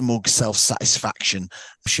smug self-satisfaction.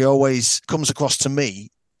 She always comes across to me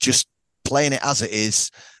just playing it as it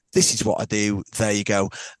is. This is what I do. There you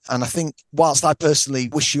go. And I think whilst I personally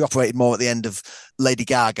wish she operated more at the end of Lady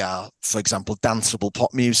Gaga, for example, danceable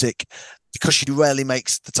pop music, because she rarely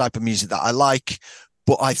makes the type of music that I like,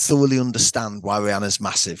 but I thoroughly understand why Rihanna's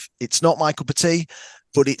massive. It's not my cup of tea,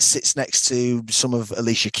 but it sits next to some of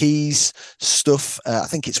Alicia Keys' stuff. I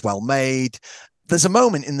think it's well made. There's a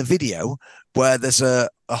moment in the video where there's a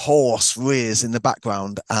horse rears in the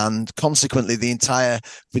background, and consequently the entire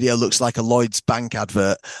video looks like a Lloyd's Bank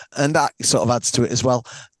advert, and that sort of adds to it as well.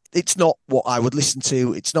 It's not what I would listen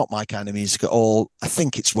to. It's not my kind of music at all. I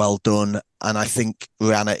think it's well done, and I think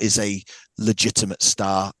Rihanna is a legitimate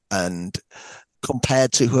star, and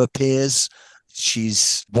compared to her peers,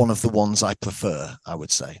 she's one of the ones I prefer, I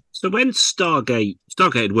would say. So when Stargate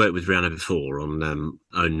had worked with Rihanna before on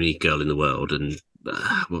Only Girl in the World and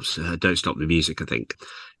Don't Stop the Music, I think.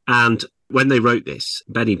 And when they wrote this,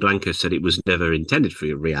 Benny Blanco said it was never intended for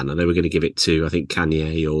Rihanna. They were going to give it to, I think,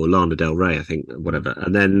 Kanye or Lana Del Rey, I think, whatever.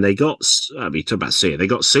 And then they got, talk about Sia. They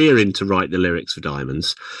got Sia in to write the lyrics for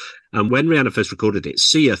Diamonds. And when Rihanna first recorded it,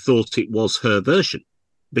 Sia thought it was her version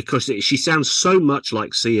because she sounds so much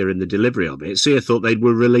like Sia in the delivery of it. Sia thought they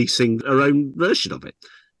were releasing her own version of it.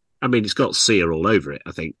 I mean, it's got Sia all over it,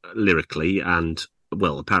 I think, lyrically. And,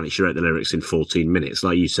 well, apparently she wrote the lyrics in 14 minutes.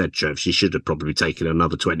 Like you said, Trev, she should have probably taken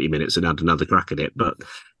another 20 minutes and had another crack at it. But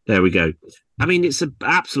there we go. I mean, it's an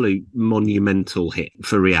absolute monumental hit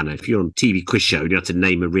for Rihanna. If you're on a TV quiz show and you had to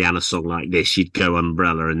name a Rihanna song like this, you'd go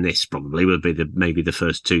Umbrella, and this probably would be maybe the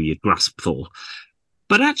first two you'd grasp for.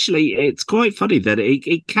 But actually, it's quite funny that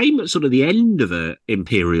it came at sort of the end of a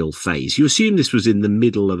imperial phase. You assume this was in the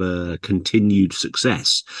middle of a continued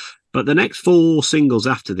success. But the next four singles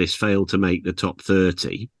after this failed to make the top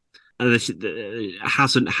 30. And it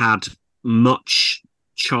hasn't had much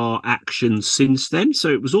chart action since then. So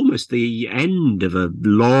it was almost the end of a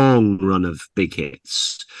long run of big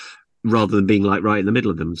hits rather than being like right in the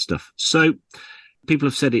middle of them and stuff. So people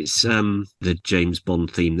have said it's the James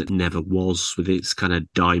Bond theme that never was, with its kind of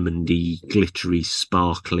diamondy, glittery,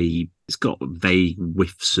 sparkly. It's got vague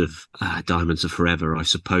whiffs of Diamonds Are Forever, I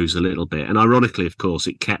suppose, a little bit. And ironically, of course,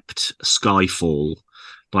 it kept Skyfall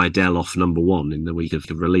by Adele off number one in the week of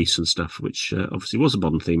the release and stuff, which obviously was a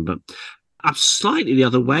Bond theme. But I'm slightly the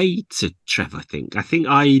other way to Trev, I think. I think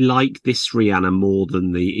I like this Rihanna more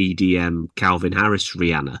than the EDM Calvin Harris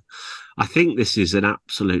Rihanna. I think this is an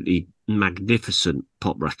absolutely magnificent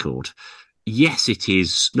pop record. Yes, it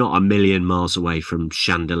is not a million miles away from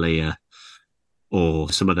Chandelier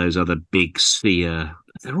or some of those other big Sia.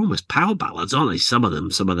 They're almost power ballads, aren't they? Some of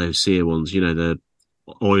them, some of those Sia ones, you know, the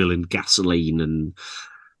Oil and Gasoline and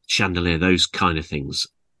Chandelier, those kind of things.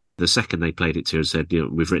 The second they played it to her and said, you know,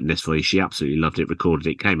 we've written this for you, she absolutely loved it, recorded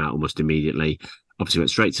it, came out almost immediately. Obviously went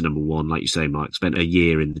straight to number one, like you say, Mike, spent a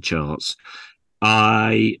year in the charts.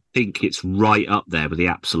 I think it's right up there with the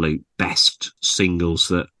absolute best singles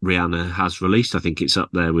that Rihanna has released. I think it's up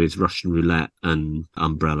there with Russian Roulette and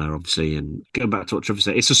Umbrella, obviously. And going back to what Trevor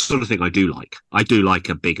said, it's the sort of thing I do like. I do like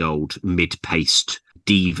a big old mid-paced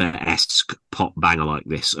diva-esque pop banger like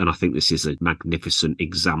this, and I think this is a magnificent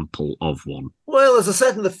example of one. Well, as I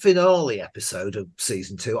said in the finale episode of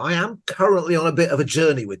season 2, I am currently on a bit of a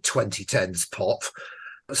journey with 2010s pop.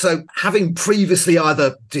 So having previously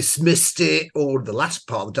either dismissed it or the last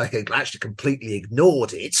part of the decade actually completely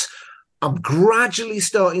ignored it, I'm gradually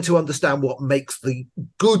starting to understand what makes the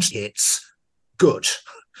good hits good.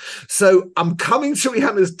 So I'm coming to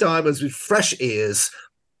Rihanna's Diamonds with fresh ears.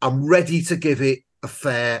 I'm ready to give it a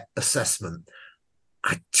fair assessment.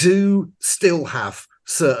 I do still have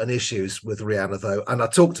certain issues with Rihanna, though, and I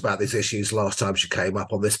talked about these issues last time she came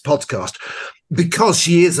up on this podcast. Because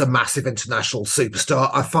she is a massive international superstar,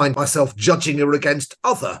 I find myself judging her against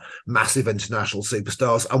other massive international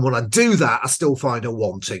superstars, and when I do that, I still find her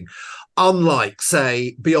wanting. Unlike,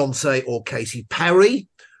 say, Beyonce or Katy Perry,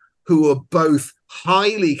 who are both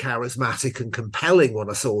highly charismatic and compelling when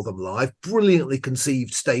I saw them live, brilliantly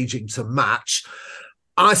conceived staging to match,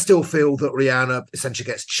 I still feel that Rihanna essentially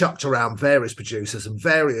gets chucked around various producers and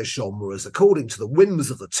various genres according to the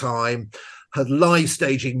whims of the time. Her live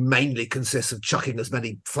staging mainly consists of chucking as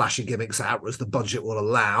many flashy gimmicks out as the budget will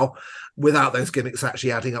allow, without those gimmicks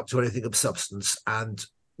actually adding up to anything of substance. And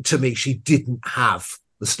to me, she didn't have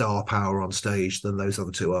the star power on stage than those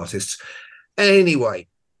other two artists. Anyway,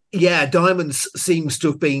 yeah, Diamonds seems to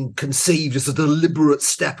have been conceived as a deliberate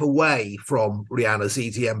step away from Rihanna's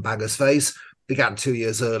EDM bangers phase. Began 2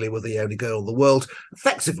 years earlier with The Only Girl in the World,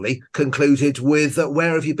 effectively concluded with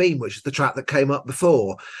Where Have You Been, which is the track that came up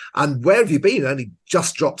before. And Where Have You Been only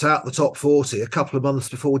just dropped out the top 40 a couple of months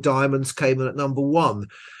before Diamonds came in at number one.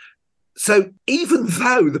 So even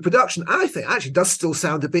though the production, I think, actually does still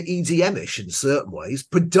sound a bit EDM-ish in certain ways,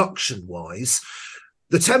 production-wise,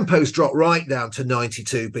 the tempo's dropped right down to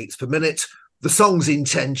 92 beats per minute. The song's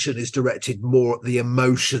intention is directed more at the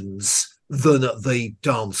emotions than at the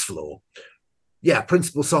dance floor. Yeah,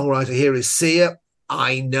 principal songwriter here is Sia.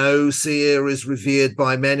 I know Sia is revered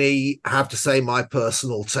by many. I have to say my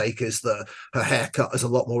personal take is that her haircut is a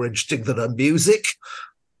lot more interesting than her music.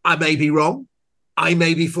 I may be wrong. I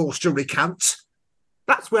may be forced to recant.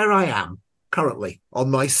 That's where I am currently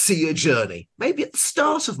on my Sia journey. Maybe at the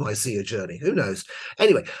start of my Sia journey. Who knows?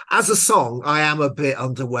 Anyway, as a song, I am a bit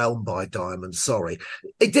underwhelmed by Diamonds. Sorry.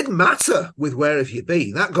 It didn't matter with Where Have You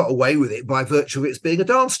Been. That got away with it by virtue of it being a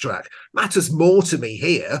dance track. Matters more to me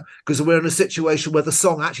here because we're in a situation where the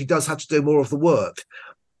song actually does have to do more of the work.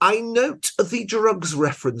 I note the drugs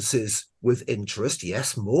references with interest.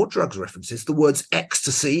 Yes, more drugs references. The words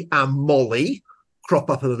ecstasy and Molly crop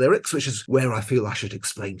up in the lyrics, which is where I feel I should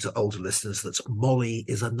explain to older listeners that Molly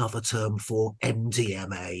is another term for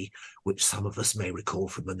MDMA, which some of us may recall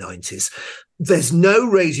from the 90s. There's no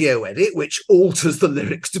radio edit, which alters the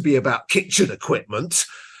lyrics to be about kitchen equipment.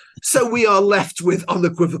 So we are left with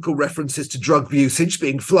unequivocal references to drug usage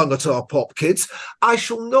being flung at our pop kids. I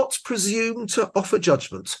shall not presume to offer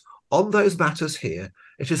judgment on those matters here.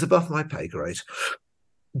 It is above my pay grade.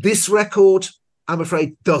 This record, I'm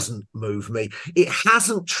afraid, doesn't move me. It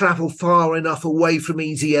hasn't travelled far enough away from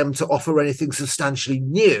EDM to offer anything substantially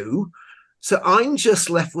new. So I'm just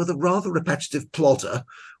left with a rather repetitive plodder,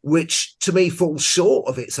 which to me falls short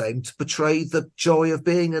of its aim to portray the joy of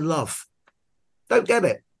being in love. Don't get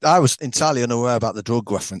it. I was entirely unaware about the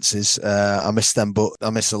drug references. I missed them, but I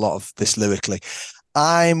miss a lot of this lyrically.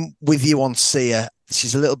 I'm with you on Sia.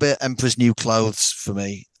 She's a little bit Emperor's New Clothes for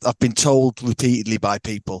me. I've been told repeatedly by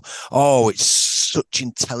people, oh, it's such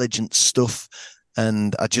intelligent stuff.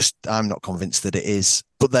 And I'm not convinced that it is.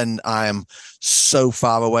 But then I am so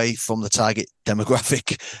far away from the target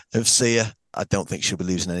demographic of Sia. I don't think she'll be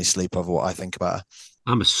losing any sleep over what I think about her.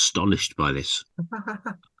 I'm astonished by this.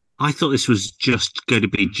 I thought this was just going to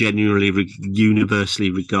be genuinely,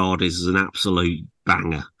 universally regarded as an absolute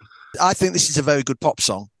banger. I think this is a very good pop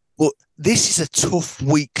song, but this is a tough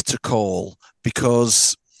week to call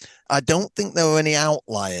because I don't think there are any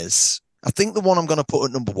outliers. I think the one I'm going to put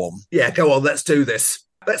at number one. Yeah, go on, let's do this.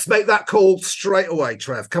 Let's make that call straight away,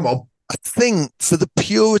 Trev. Come on. I think for the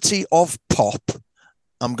purity of pop,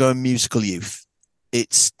 I'm going Musical Youth.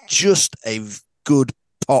 It's just a good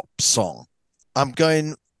pop song. I'm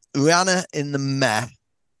going Rihanna in the meh,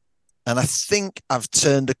 and I think I've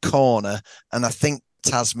turned a corner, and I think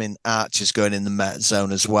Tasmin Archer's going in the meh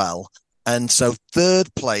zone as well. And so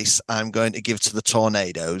third place, I'm going to give to the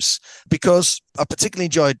Tornadoes because I particularly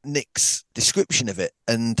enjoyed Nick's description of it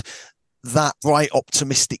and that bright,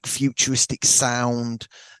 optimistic, futuristic sound.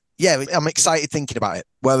 Yeah, I'm excited thinking about it.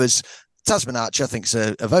 Whereas Tasmin Archer, I think, is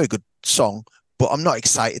a very good song, but I'm not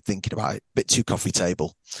excited thinking about it. Bit too coffee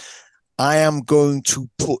table. I am going to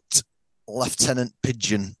put Lieutenant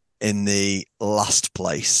Pigeon in the last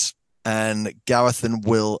place and Gareth and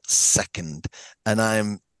Will second. And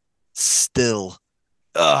I'm still,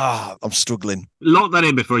 I'm struggling. Lock that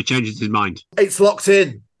in before he changes his mind. It's locked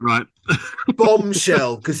in. Right.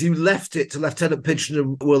 Bombshell, because you left it to Lieutenant Pigeon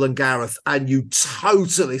and Will and Gareth, and you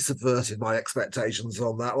totally subverted my expectations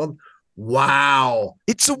on that one. Wow.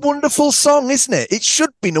 It's a wonderful song, isn't it? It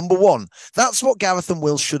should be number one. That's what Gareth and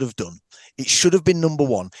Will should have done. It should have been number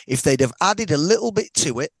one. If they'd have added a little bit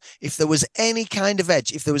to it, if there was any kind of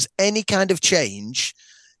edge, if there was any kind of change,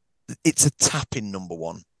 it's a tap-in number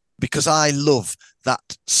one. Because I love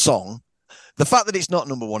that song. The fact that it's not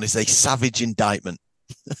number one is a savage indictment.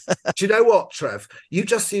 Do you know what, Trev? You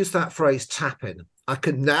just used that phrase tapping. I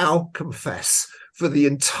can now confess for the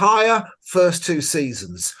entire first two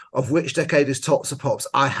seasons of Which Decade is Tops of Pops,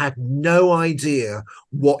 I had no idea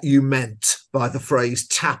what you meant by the phrase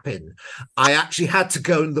tapping. I actually had to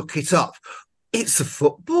go and look it up. It's a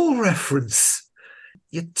football reference.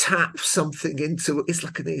 You tap something into it. It's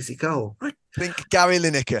like an easy goal. I think Gary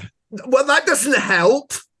Lineker. Well, that doesn't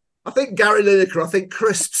help. I think Gary Lineker, I think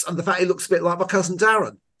crisps, and the fact he looks a bit like my cousin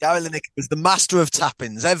Darren. Gary Lineker was the master of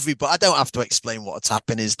tappings. Everybody, I don't have to explain what a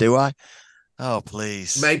tapping is, do I? Oh,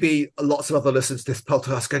 please. Maybe lots of other listeners to this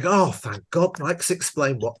podcast going, oh, thank God Mike's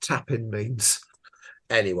explained what tapping means.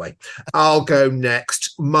 Anyway, I'll go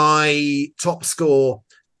next. My top score,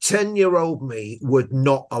 10-year-old me would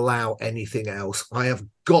not allow anything else. I have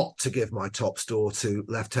got to give my top score to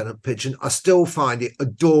Lieutenant Pigeon. I still find it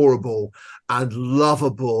adorable and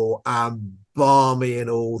lovable and balmy in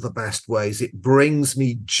all the best ways. It brings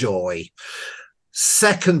me joy.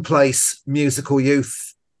 Second place, Musical Youth,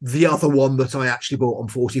 the other one that I actually bought on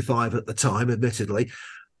 45 at the time, admittedly.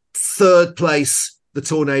 Third place, the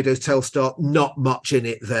Tornadoes Telstar, not much in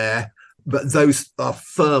it there, but those are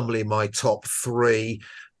firmly my top three.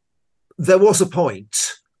 There was a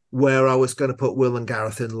point where I was going to put Will and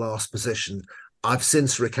Gareth in last position. I've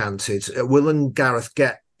since recanted. Will and Gareth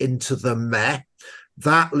get into the meh.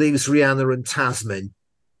 That leaves Rihanna and Tasmin.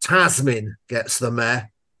 Tasmin gets the meh.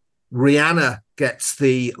 Rihanna gets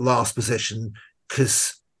the last position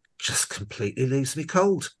because just completely leaves me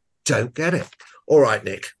cold. Don't get it. All right,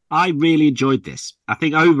 Nick. I really enjoyed this. I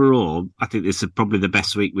think overall, I think this is probably the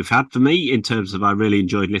best week we've had for me in terms of I really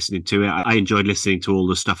enjoyed listening to it. I enjoyed listening to all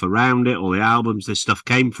the stuff around it, all the albums this stuff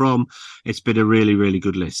came from. It's been a really, really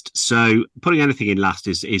good list. So putting anything in last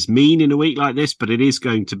is mean in a week like this, but it is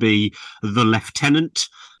going to be The Lieutenant.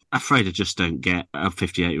 afraid I just don't get a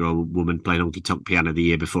 58-year-old woman playing honky-tonk piano the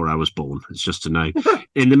year before I was born. It's just a no.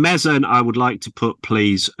 In the mezzone, I would like to put,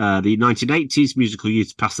 please, the 1980s musical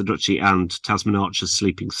Youth Past the Duchy and Tasmin Archer's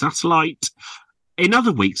Sleeping Satellite. In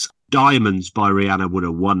other weeks, Diamonds by Rihanna would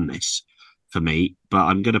have won this for me, but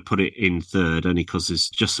I'm going to put it in third only because there's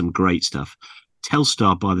just some great stuff.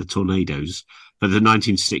 Telstar by the Tornadoes for the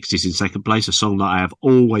 1960s in second place, a song that I have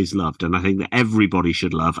always loved and I think that everybody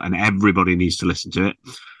should love and everybody needs to listen to it.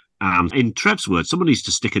 And in Trev's words, someone needs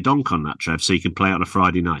to stick a donk on that, Trev, so you can play it on a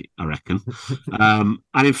Friday night, I reckon. And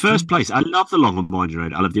in first place, I love The Long and Winding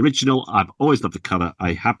Road. I love the original. I've always loved the cover.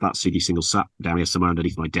 I have that CD single sat down here somewhere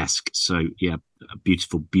underneath my desk. So, yeah, a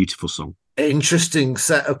beautiful, beautiful song. Interesting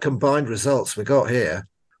set of combined results we got here.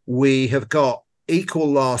 We have got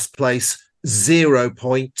equal last place, 0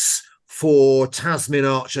 points for Tasmin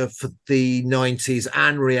Archer for the 90s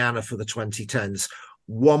and Rihanna for the 2010s.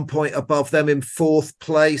 1 point above them in fourth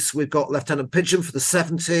place. We've got Lieutenant Pigeon for the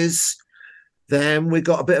 70s. Then we've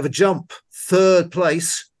got a bit of a jump. Third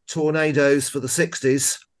place, Tornadoes for the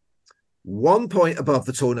 60s. 1 point above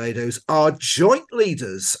the Tornadoes are joint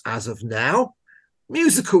leaders as of now.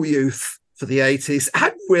 Musical Youth for the 80s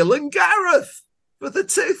and Will and Gareth for the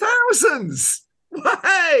 2000s.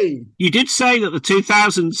 Hey! You did say that the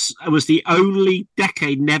 2000s was the only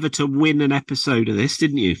decade never to win an episode of this,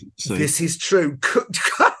 didn't you? So. This is true.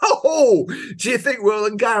 Oh, do you think Will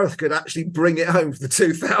and Gareth could actually bring it home for the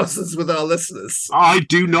 2000s with our listeners? I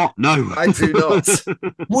do not know. I do not.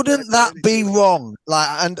 Wouldn't that be wrong?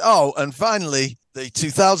 And finally, the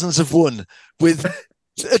 2000s have won with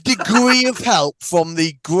a degree of help from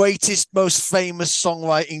the greatest, most famous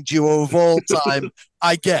songwriting duo of all time,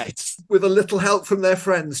 I get. With a little help from their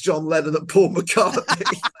friends, John Lennon and Paul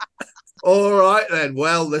McCartney. All right, then.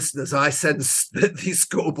 Well, listeners, I sense that the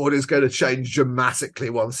scoreboard is going to change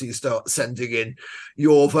dramatically once you start sending in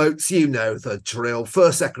your votes. You know the drill.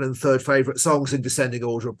 First, second, and third favourite songs in descending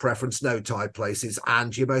order of preference, no tie places,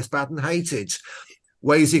 and your most bad and hated.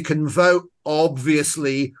 Ways you can vote,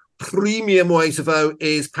 obviously. Premium way to vote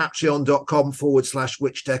is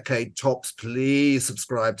patreon.com/which decade tops. Please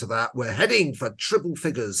subscribe to that. We're heading for triple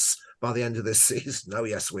figures by the end of this season. Oh,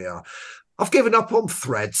 yes, we are. I've given up on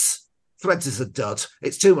Threads. Threads is a dud.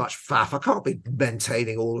 It's too much faff. I can't be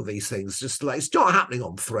maintaining all of these things. Just like it's not happening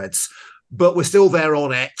on Threads. But we're still there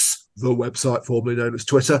on X, the website formerly known as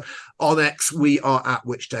Twitter. On X, we are at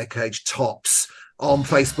Which Decade Tops. On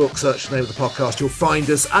Facebook, search the name of the podcast, you'll find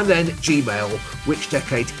us. And then Gmail,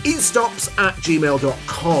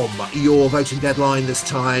 whichdecadestops@gmail.com. Your voting deadline this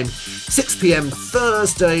time, 6 p.m.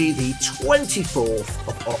 Thursday, the 24th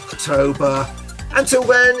of October. Until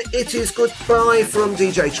then, it is goodbye from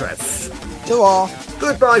DJ Trev. Ta-ra.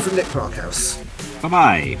 Goodbye from Nick Parkhouse.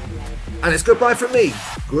 Bye-bye. And it's goodbye from me.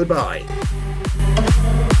 Goodbye.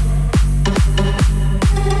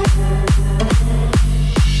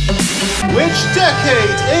 Which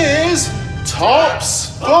decade is Tops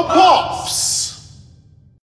for Pops?